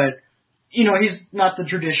 but, you know, he's not the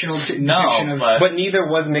traditional depiction of... But neither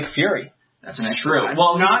was Nick Fury. That's not true.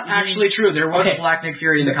 Well, not actually true. There was a Black Nick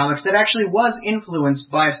Fury in the comics that actually was influenced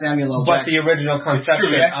by Samuel L. Jackson. But the original concept...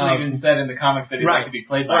 He actually even said in the comics that he liked to be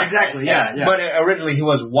played by. Exactly, yeah. But originally he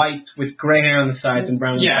was white with gray hair on the sides and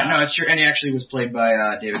brown. Yeah, no, it's true. And he actually was played by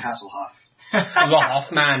David Hasselhoff. The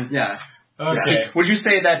Hoffman. Yeah. Okay. Would you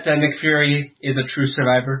say that Nick Fury is a true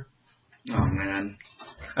survivor? Oh, man.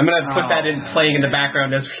 I'm going to put that in playing in the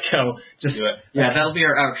background as we go. Just do it. Yeah, that'll be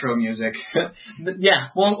our outro music. Yeah,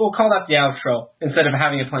 we'll call that the outro instead of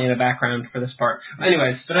having it play in the background for this part.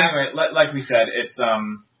 Anyways. But anyway, like we said, it's,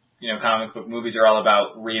 you know, comic book movies are all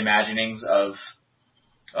about reimaginings of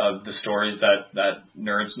the stories that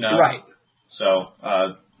nerds know. Right. So,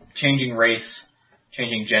 changing race,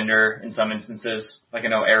 changing gender in some instances. Like I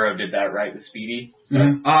know Arrow did that, right, with Speedy? So,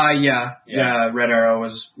 yeah, Red Arrow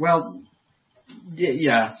was, well...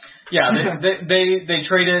 Yeah. Yeah, they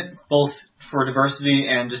traded both for diversity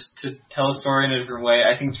and just to tell a story in a different way.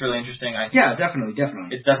 I think it's really interesting. I think definitely.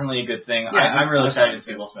 It's definitely a good thing. Yeah, I'm really excited to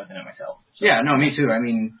see Will Smith in it myself. So. Yeah, no, me too. I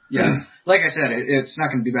mean, like I said, it's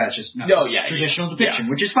not going to be bad. It's just traditional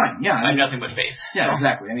depiction, which is fine. Yeah, I have nothing but faith. Yeah,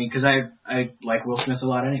 exactly. I mean, because I like Will Smith a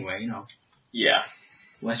lot anyway. Yeah.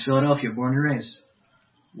 West Philadelphia, born and raised.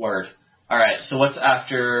 Word. All right. So what's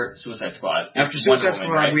after Suicide Squad? After Suicide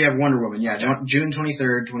Squad, right? We have Wonder Woman. Yeah, June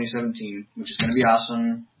 23rd, 2017, which is going to be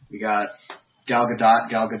awesome. We got Gal Gadot.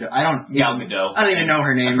 Gal Gadot. I don't even know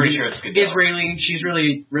her name. I'm pretty sure it's Gadot. Israeli. She's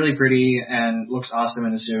really, really pretty and looks awesome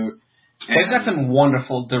in the suit. They've got some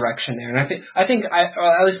wonderful direction there, and I think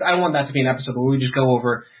at least I want that to be an episode where we just go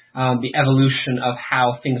over the evolution of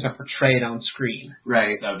how things are portrayed on screen.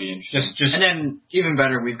 Right. That would be interesting. And then, even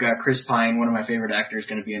better, we've got Chris Pine, one of my favorite actors,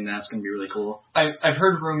 going to be in that. It's going to be really cool. I've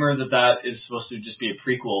heard rumor that is supposed to just be a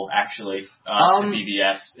prequel, actually, to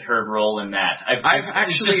BVS, her role in that.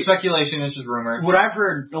 It's just speculation, it's just rumor. What I've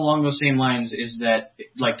heard along those same lines is that,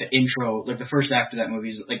 like, the intro, like, the first act of that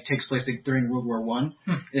movie takes place during World War I,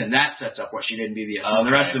 and that sets up what she did in BVS. Okay. And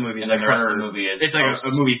the rest of the movie is it's like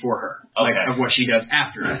a movie for her, of what she does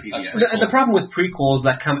after BVS. The problem with prequels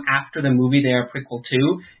that come after the movie, they are prequel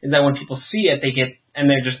too, is that when people see it,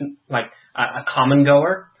 they're just like a common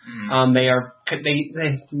goer. Mm-hmm.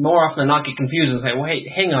 They more often than not get confused and say, "Wait,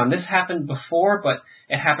 hang on, this happened before, but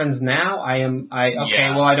it happens now."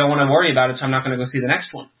 Well, I don't want to worry about it, so I'm not going to go see the next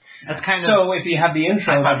one. That's kind of so. If you have the intro,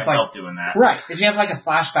 I find myself doing that. Right? If you have like a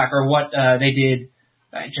flashback or what they did,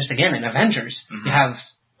 just again in Avengers, you have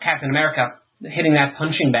Captain America hitting that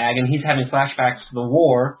punching bag, and he's having flashbacks to the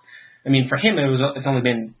war. I mean, for him, it's only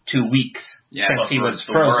been 2 weeks since he was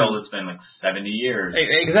frozen. The world, it's been like 70 years.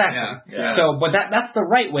 Exactly. Yeah. So, but that's the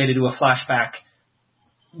right way to do a flashback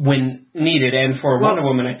when needed, and for Wonder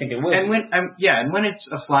Woman, I think it would. And when it's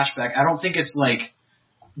a flashback, I don't think it's like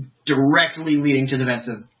directly leading to the events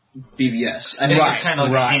of BVS. I think it's kind of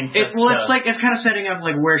like it's kind of setting up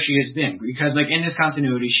like where she has been, because like in this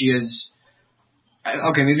continuity, she is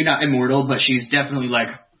maybe not immortal, but she's definitely like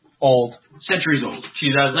old, centuries old.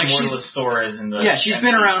 She's as immortal as Thor is in the. Yeah, she's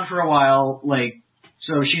been around for a while. Like,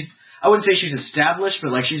 so I wouldn't say she's established,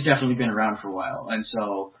 but like she's definitely been around for a while, and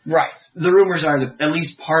so the rumors are that at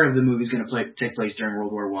least part of the movie is going to take place during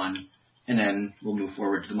World War I, and then we'll move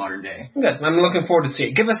forward to the modern day. Good. I'm looking forward to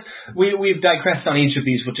seeing it. We've digressed on each of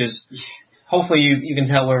these, which is hopefully you can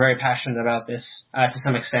tell we're very passionate about this to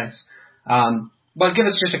some extent. But give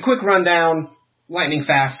us just a quick rundown, lightning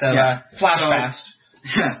fast, flash fast.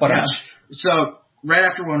 So right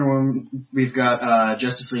after Wonder Woman, we've got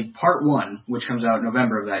Justice League Part 1, which comes out in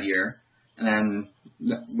November of that year. And then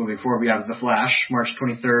moving forward, we have The Flash, March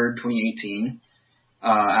 23rd, 2018.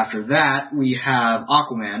 After that, we have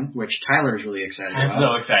Aquaman, which Tyler's really excited about. I'm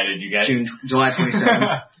so excited, you guys. July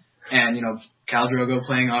 27th. And, Khal Drogo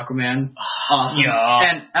playing Aquaman. Awesome. Yeah.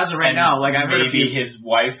 And as of right now, like I've heard his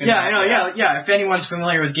wife. I know. If anyone's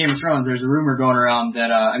familiar with Game of Thrones, there's a rumor going around that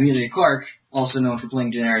Emilia Clarke, also known for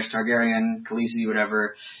playing Daenerys Targaryen, Khaleesi,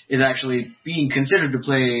 whatever, is actually being considered to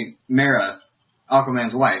play Mera,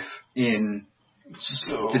 Aquaman's wife, in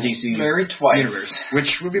the DC universe, which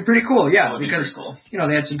would be pretty cool. Yeah, because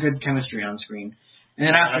they had some good chemistry on screen. And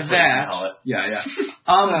then after that,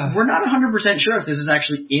 we're not 100% sure if this is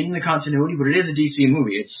actually in the continuity, but it is a DC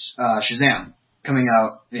movie. It's Shazam, coming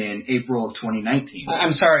out in April of 2019.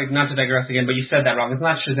 I'm sorry not to digress again, but you said that wrong. It's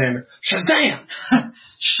not Shazam. Shazam!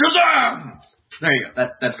 Shazam! There you go.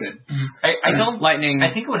 That's good. I don't. Lightning.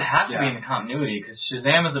 I think it would have to be in the continuity, because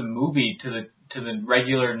Shazam as a movie to the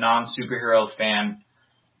regular non-superhero fan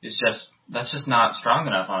that's just not strong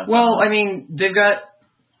enough on it. Well, I mean, they've got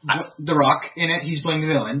The Rock in it. He's playing the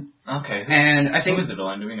villain. Okay. And I think who is the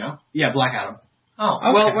villain? Do we know? Yeah, Black Adam. Oh,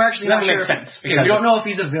 okay. Well, we're actually not sure. Sense, we don't know if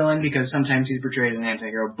he's a villain, because sometimes he's portrayed as an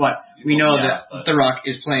anti-hero, but we know that The Rock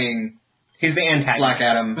is playing. He's the antagonist. Black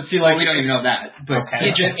Adam. But see, we don't even know that. But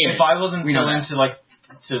if I wasn't into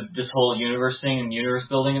to this whole universe thing and universe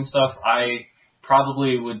building and stuff, I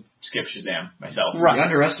probably would skip Shazam myself. Right. You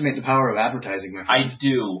underestimate the power of advertising, my friend. I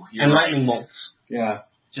do. And lightning bolts. Yeah.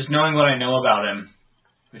 Just knowing what I know about him,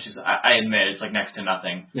 which is, I admit, it's like next to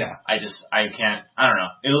nothing. Yeah. I can't, I don't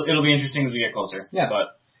know. It'll be interesting as we get closer. Yeah.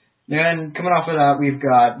 But then coming off of that, we've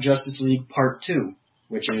got Justice League Part 2,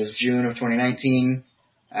 which is June of 2019.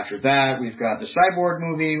 After that, we've got the Cyborg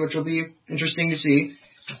movie, which will be interesting to see.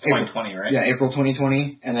 2020, right? Yeah, April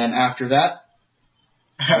 2020. And then after that,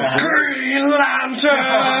 Green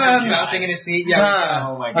Lantern! Bouncing in his seat. Yeah.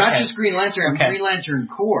 Oh my God. Not just Green Lantern, Green Lantern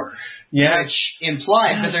Corps. Yeah. Which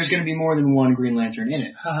implies that there's going to be more than one Green Lantern in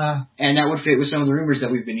it. And that would fit with some of the rumors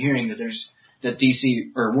that we've been hearing that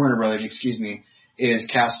DC, or Warner Brothers, is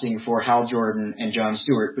casting for Hal Jordan and Jon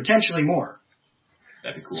Stewart, potentially more.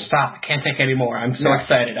 That'd be cool. Stop. I can't take any more. I'm so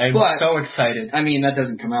excited. I'm so excited. I mean, that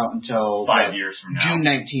doesn't come out until 5 years from now. June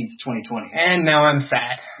 19th, 2020. And now I'm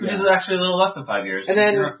sad. Which is actually a little less than 5 years. And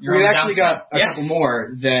then we've actually got a Yeah. couple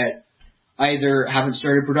more that either haven't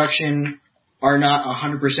started production, are not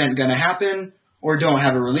 100% going to happen, or don't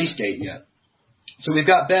have a release date yet. So we've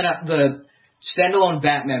got the standalone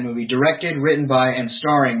Batman movie, directed, written by, and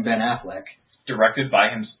starring Ben Affleck. Directed by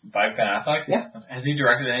Ben Affleck? Yeah. Has he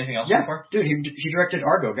directed anything else Yeah, before? dude, he directed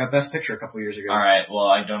Argo, got Best Picture a couple years ago. Alright, well,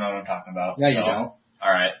 I don't know what I'm talking about. Yeah, you don't.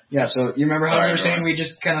 Alright. Yeah, so you remember how Sorry, you were saying everyone. we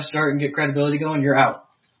just kind of start and get credibility going? You're out.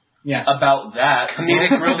 Yeah. About that,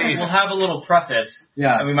 Comedic relief. We'll have a little preface,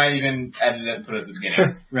 Yeah. and we might even edit it and put it at the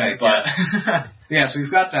beginning. Right. But, Yeah, so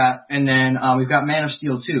we've got that, and then we've got Man of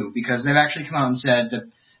Steel 2, because they've actually come out and said that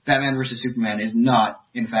Batman vs. Superman is not,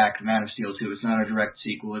 in fact, Man of Steel 2. It's not a direct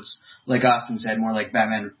sequel. It's, like Austin said, more like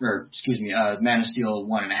Man of Steel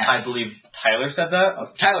 1.5. I believe Tyler said that. Oh,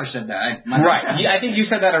 Tyler said that. Right. I think you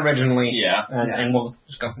said that originally. Yeah. And we'll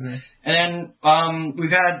just go from there. And then we've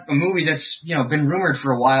had a movie that's been rumored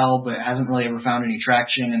for a while, but hasn't really ever found any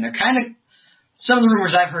traction. And they're kind of, some of the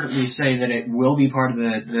rumors I've heard at least say that it will be part of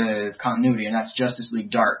the continuity, and that's Justice League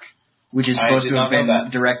Dark, which is supposed to have been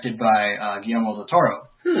directed by Guillermo del Toro.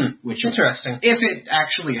 Which, interesting. If it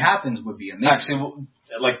actually happens, would be amazing. Actually,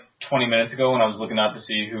 like 20 minutes ago when I was looking up to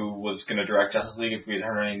see who was going to direct Justice League, if we had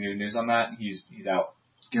heard any new news on that, he's out.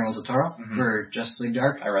 Guillermo del Toro for Justice League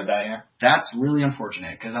Dark? I read that, yeah. That's really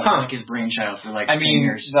unfortunate, because that was like his brainchild for 10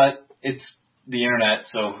 years. It's the internet,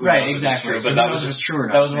 so who right, knows exactly. If it's true, but that was true or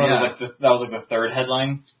not. That was that was like the third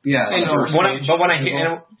headline. Yeah. When I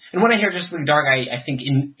hear Justice League Dark, I think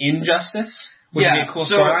Injustice would be a cool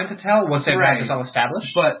storyline to tell once they've got this all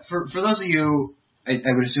established. But for those of you, I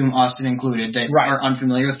would assume Austin included, that are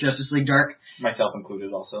unfamiliar with Justice League Dark. Myself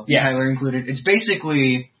included also. Yeah, Tyler included. It's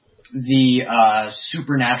basically the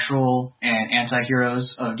supernatural and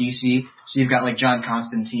anti-heroes of DC. So you've got like John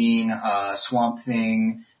Constantine, Swamp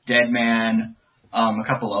Thing, Deadman, a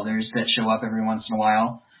couple others that show up every once in a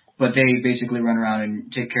while. But they basically run around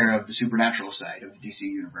and take care of the supernatural side of the DC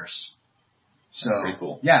universe. So pretty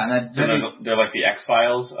cool. Yeah, they're like the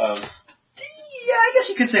X-Files of. Yeah, I guess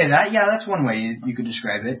you could say that. Yeah, that's one way you could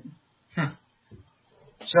describe it.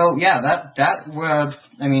 So yeah,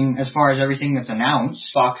 I mean, as far as everything that's announced,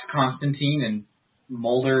 Fox Constantine and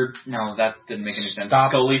Mulder. No, that didn't make any sense.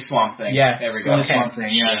 Stop. Scully Swamp Thing. Yeah, there we go. Swamp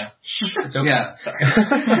Thing. Yeah. It's okay. Yeah. Sorry.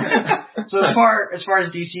 So as far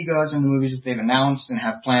as DC goes and the movies that they've announced and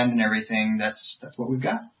have planned and everything, that's what we've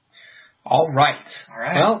got. All right. All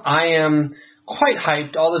right. Well, I am quite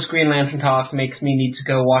hyped. All this Green Lantern talk makes me need to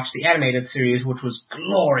go watch the animated series, which was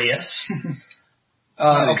glorious.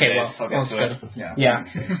 Okay, well, good.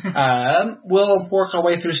 Yeah. We'll work our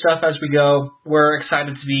way through stuff as we go. We're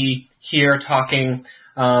excited to be here talking.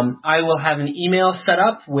 I will have an email set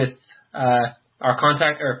up with our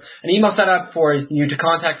contact, or an email set up for you to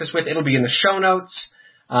contact us with. It'll be in the show notes.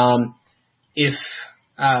 If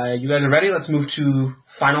you guys are ready, let's move to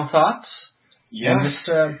final thoughts. Yeah.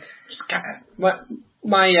 And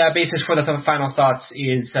my basis for the final thoughts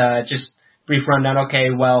is just brief rundown. Okay,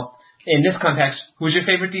 well, in this context, who's your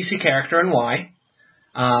favorite DC character and why?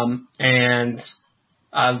 And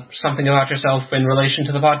something about yourself in relation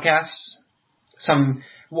to the podcast.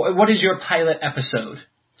 What is your pilot episode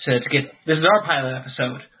to get? This is our pilot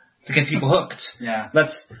episode to get people hooked. Yeah.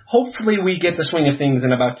 Hopefully we get the swing of things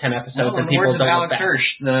in about 10 episodes, and people don't look back. Alex Hirsch,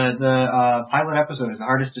 the pilot episode is the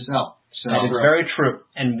hardest to sell. So that is very true,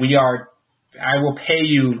 and I will pay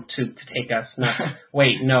you to take us. No,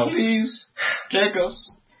 wait, no. Please take us.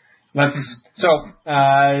 Let's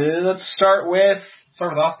start with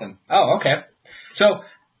Austin. Oh, okay. So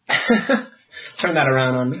turn that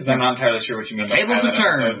around on me. Because I'm not entirely sure what you mean by tables of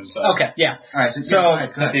turns. Episode, so. Okay, yeah. All right.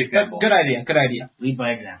 Set the example. Good idea. Lead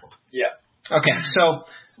by example. Yeah. Okay, so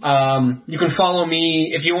you can follow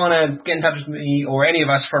me if you want to get in touch with me or any of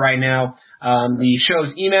us for right now. The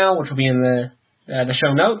show's email, which will be in the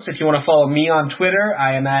show notes. If you want to follow me on Twitter,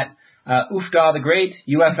 I am at Ufda the Great,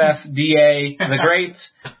 UFFDA the Great.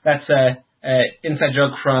 That's a inside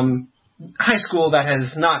joke from high school that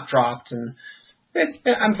has not dropped, and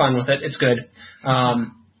I'm fine with it. It's good.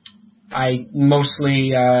 I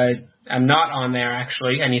mostly am not on there,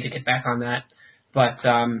 actually. I need to get back on that. But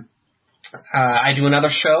I do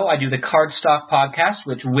another show. I do the Cardstock podcast,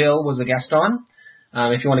 which Will was a guest on.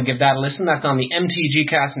 If you want to give that a listen, that's on the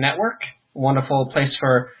MTGcast network. Wonderful place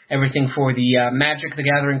for everything for the Magic the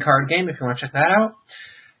Gathering card game, if you want to check that out.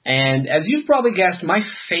 And as you've probably guessed, my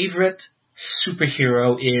favorite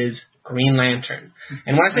superhero is Green Lantern.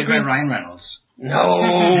 And when I say Green... Ryan Reynolds. No!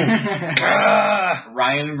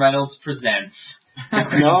 Ryan Reynolds presents... No!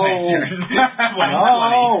 No!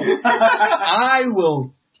 I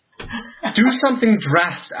will do something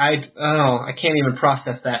drastic. I can't even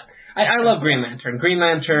process that. I love Green Lantern. Green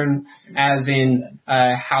Lantern as in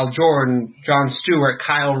Hal Jordan, Jon Stewart,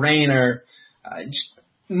 Kyle Rayner,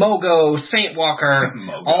 Mogo, Saint Walker,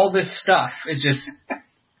 all this stuff. It's just...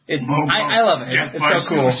 I love it. It's so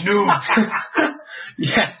cool.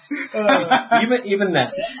 Yes. Even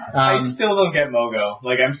that. I still don't get Mogo.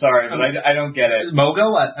 Like, I'm sorry, but I don't get it.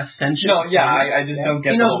 Mogo? Ascension? No, yeah, I just don't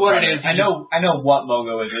get he the knows whole what premise. it is. I know what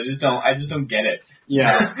Mogo is. I just don't get it.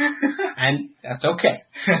 Yeah. And that's okay.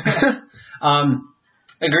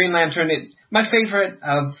 The Green Lantern, my favorite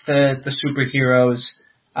of the superheroes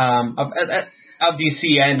of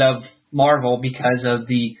DC and of Marvel because of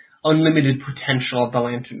the unlimited potential of the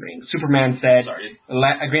Lantern Ring. Superman said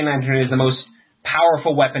a Green Lantern is the most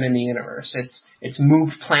powerful weapon in the universe. It's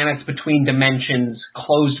moved planets between dimensions,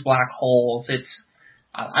 closed black holes.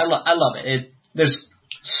 I love it. There's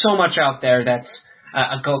so much out there that's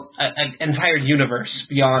an entire universe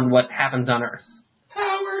beyond what happens on Earth.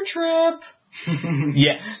 Power trip.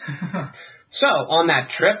 Yes. So on that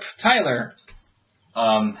trip, Tyler.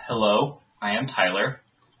 Hello. I am Tyler.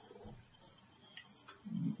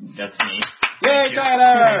 That's me. Yay,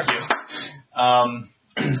 Tyler! Thank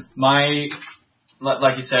you.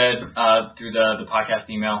 Like you said, through the podcast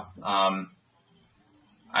email, I'm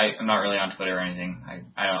not really on Twitter or anything.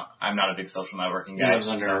 I'm not a big social networking guy. He lives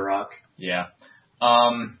under a rock. Yeah.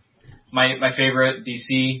 My favorite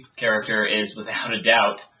DC character is without a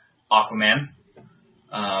doubt Aquaman,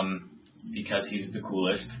 because he's the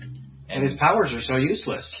coolest. And his powers are so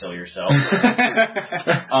useless. Kill yourself.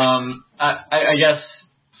 I guess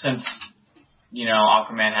since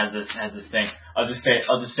Aquaman has this thing, I'll just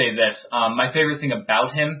say this. My favorite thing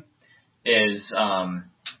about him is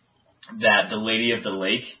that the Lady of the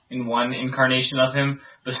Lake, in one incarnation of him,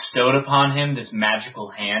 bestowed upon him this magical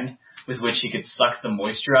hand with which he could suck the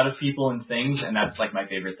moisture out of people and things, and that's like my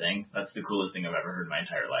favorite thing. That's the coolest thing I've ever heard in my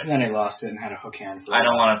entire life. And then he lost it and had a hook hand. I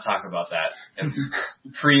don't want to talk about that.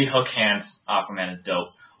 Pre-hook hand Aquaman is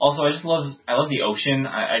dope. Also, I love the ocean.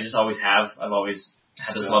 I just always have. I've always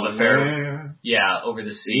had this love affair. Yeah, over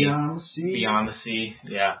the sea. Beyond the sea.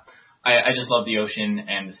 Yeah. I just love the ocean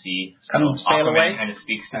and the sea. So Aquaman kind of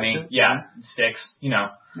speaks to me. Yeah, sticks, Yeah.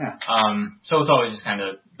 So it's always just kind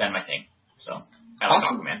of been my thing. So I like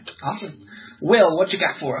Aquaman. Awesome. Will, what you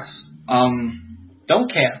got for us? Don't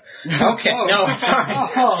care. Okay. No, sorry.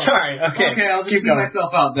 Sorry. Okay. Okay, I'll just keep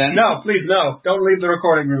myself out then. No, please, no. Don't leave the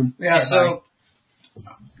recording room.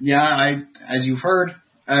 Yeah, as you've heard,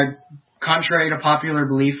 contrary to popular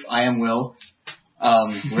belief, I am Will.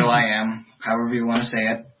 Will I am, however you want to say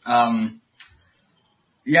it.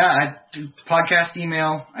 Podcast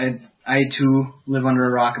email. I too live under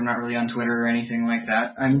a rock. I'm not really on Twitter or anything like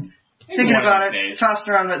that. I'm thinking about it, tossed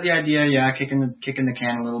around with the idea, kicking the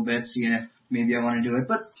can a little bit, seeing if maybe I want to do it.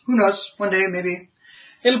 But who knows? One day, maybe.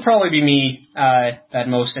 It'll probably be me that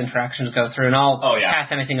most interactions go through, and I'll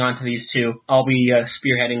pass anything on to these two. I'll be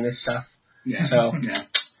spearheading this stuff. Yeah. So,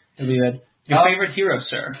 it'll be good. Your favorite hero,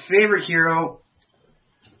 sir? Favorite hero?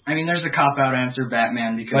 I mean, there's a cop-out answer,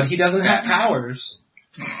 Batman, because... But he doesn't have powers.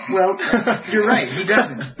 Well, you're right, he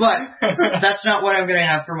doesn't. But that's not what I'm going to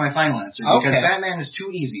have for my final answer, because Batman is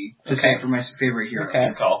too easy to say for my favorite hero. Okay.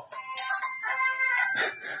 Good call.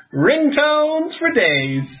 Ringtones for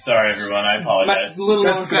days. Sorry, everyone. I apologize. Little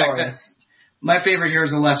known fact that my favorite hero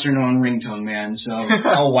is a lesser-known ringtone man. So.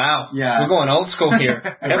 Oh wow. Yeah. We're going old school here.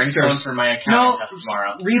 Ringtone for my account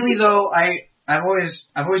tomorrow. Really though, I've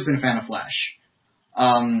always been a fan of Flash.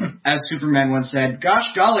 As Superman once said,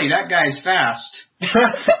 "Gosh golly, that guy's fast."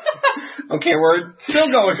 Okay, we're still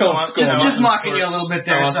going old school. Just mocking you a little bit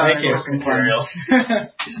there. Sorry, material.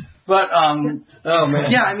 But oh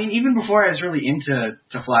man. Yeah, I mean, even before I was really into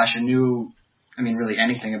Flash and knew, really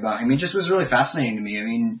anything about him, it just was really fascinating to me. I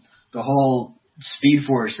mean, the whole Speed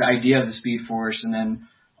Force, the idea of the Speed Force, and then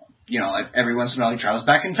every once in a while he travels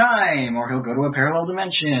back in time, or he'll go to a parallel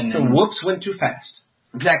dimension. So whoops, went too fast.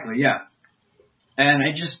 Exactly, yeah. And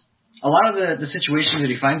a lot of the situations that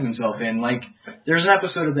he finds himself in, like, there's an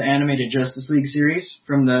episode of the animated Justice League series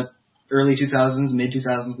from the early 2000s, mid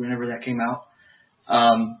 2000s, whenever that came out.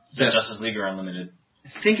 Justice League or Unlimited? I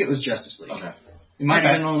think it was Justice League. Okay. It might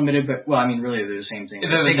have been Unlimited, but, really, they're the same thing.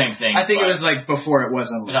 They're the same thing. I think it was, before it was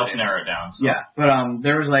Unlimited. It helps narrow it down. So. Yeah, but,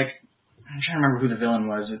 there was, I'm trying to remember who the villain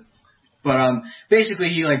was. But, basically,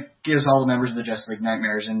 he, gives all the members of the Justice League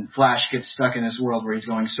nightmares, and Flash gets stuck in this world where he's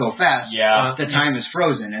going so fast, the time is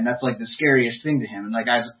frozen, and that's, the scariest thing to him. And,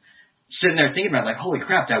 sitting there thinking about, like, holy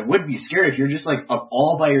crap, that would be scary if you're just, like, up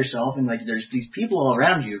all by yourself and, like, there's these people all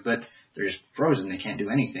around you, but they're just frozen. They can't do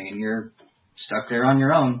anything, and you're stuck there on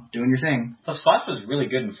your own, doing your thing. Plus, Flash was really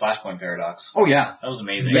good in Flashpoint Paradox. Oh, yeah. That was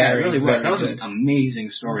amazing. Yeah, it really was. That was good. an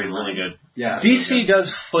amazing story. Really good. Yeah. DC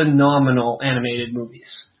does phenomenal animated movies.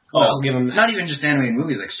 I'll give them that. Not even just animated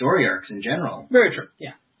movies, like story arcs in general. Very true,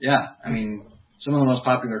 yeah. Yeah, I mean, some of the most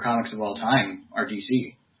popular comics of all time are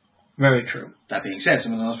DC. Very true. That being said,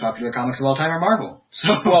 some of the most popular comics of all time are Marvel. So,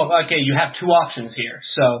 Well, okay, you have two options here,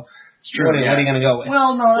 so what are you going to go with?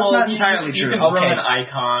 Well, no, that's not entirely you true. can throw in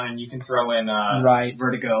Icon, and you can throw in right.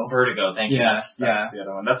 Vertigo. Vertigo, thank you. Yeah, That's the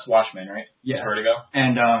other one. That's Watchmen, right? Yeah. That's Vertigo.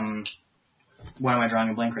 And, why am I drawing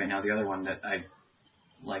a blank right now? The other one that I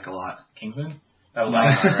like a lot. Kingsman? That was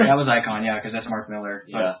Icon, right? That was Icon, yeah, because that's Mark Miller.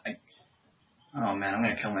 Yeah. Oh man, I'm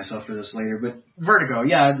going to kill myself for this later. But Vertigo,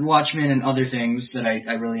 yeah, Watchmen and other things that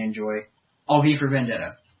I really enjoy. Oh, V for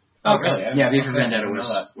Vendetta. Oh, really? Yeah, V for Vendetta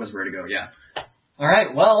was Vertigo, yeah. All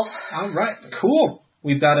right, well. All right, cool.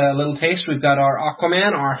 We've got a little taste. We've got our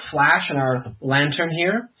Aquaman, our Flash, and our Lantern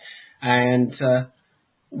here. And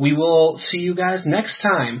we will see you guys next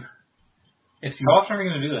time. How often are we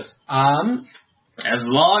going to do this? As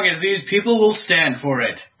long as these people will stand for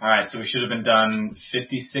it. All right, so we should have been done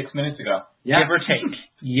 56 minutes ago. Yeah. Give or take.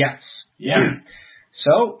 Yes. Yeah.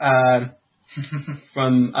 So,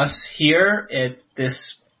 from us here at this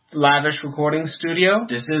lavish recording studio.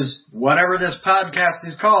 This is whatever this podcast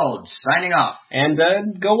is called. Signing off. And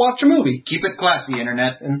go watch a movie. Keep it classy,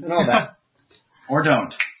 Internet. And all that. Or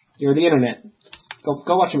don't. You're the Internet. Go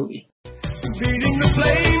watch a movie. Feeding the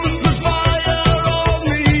flame.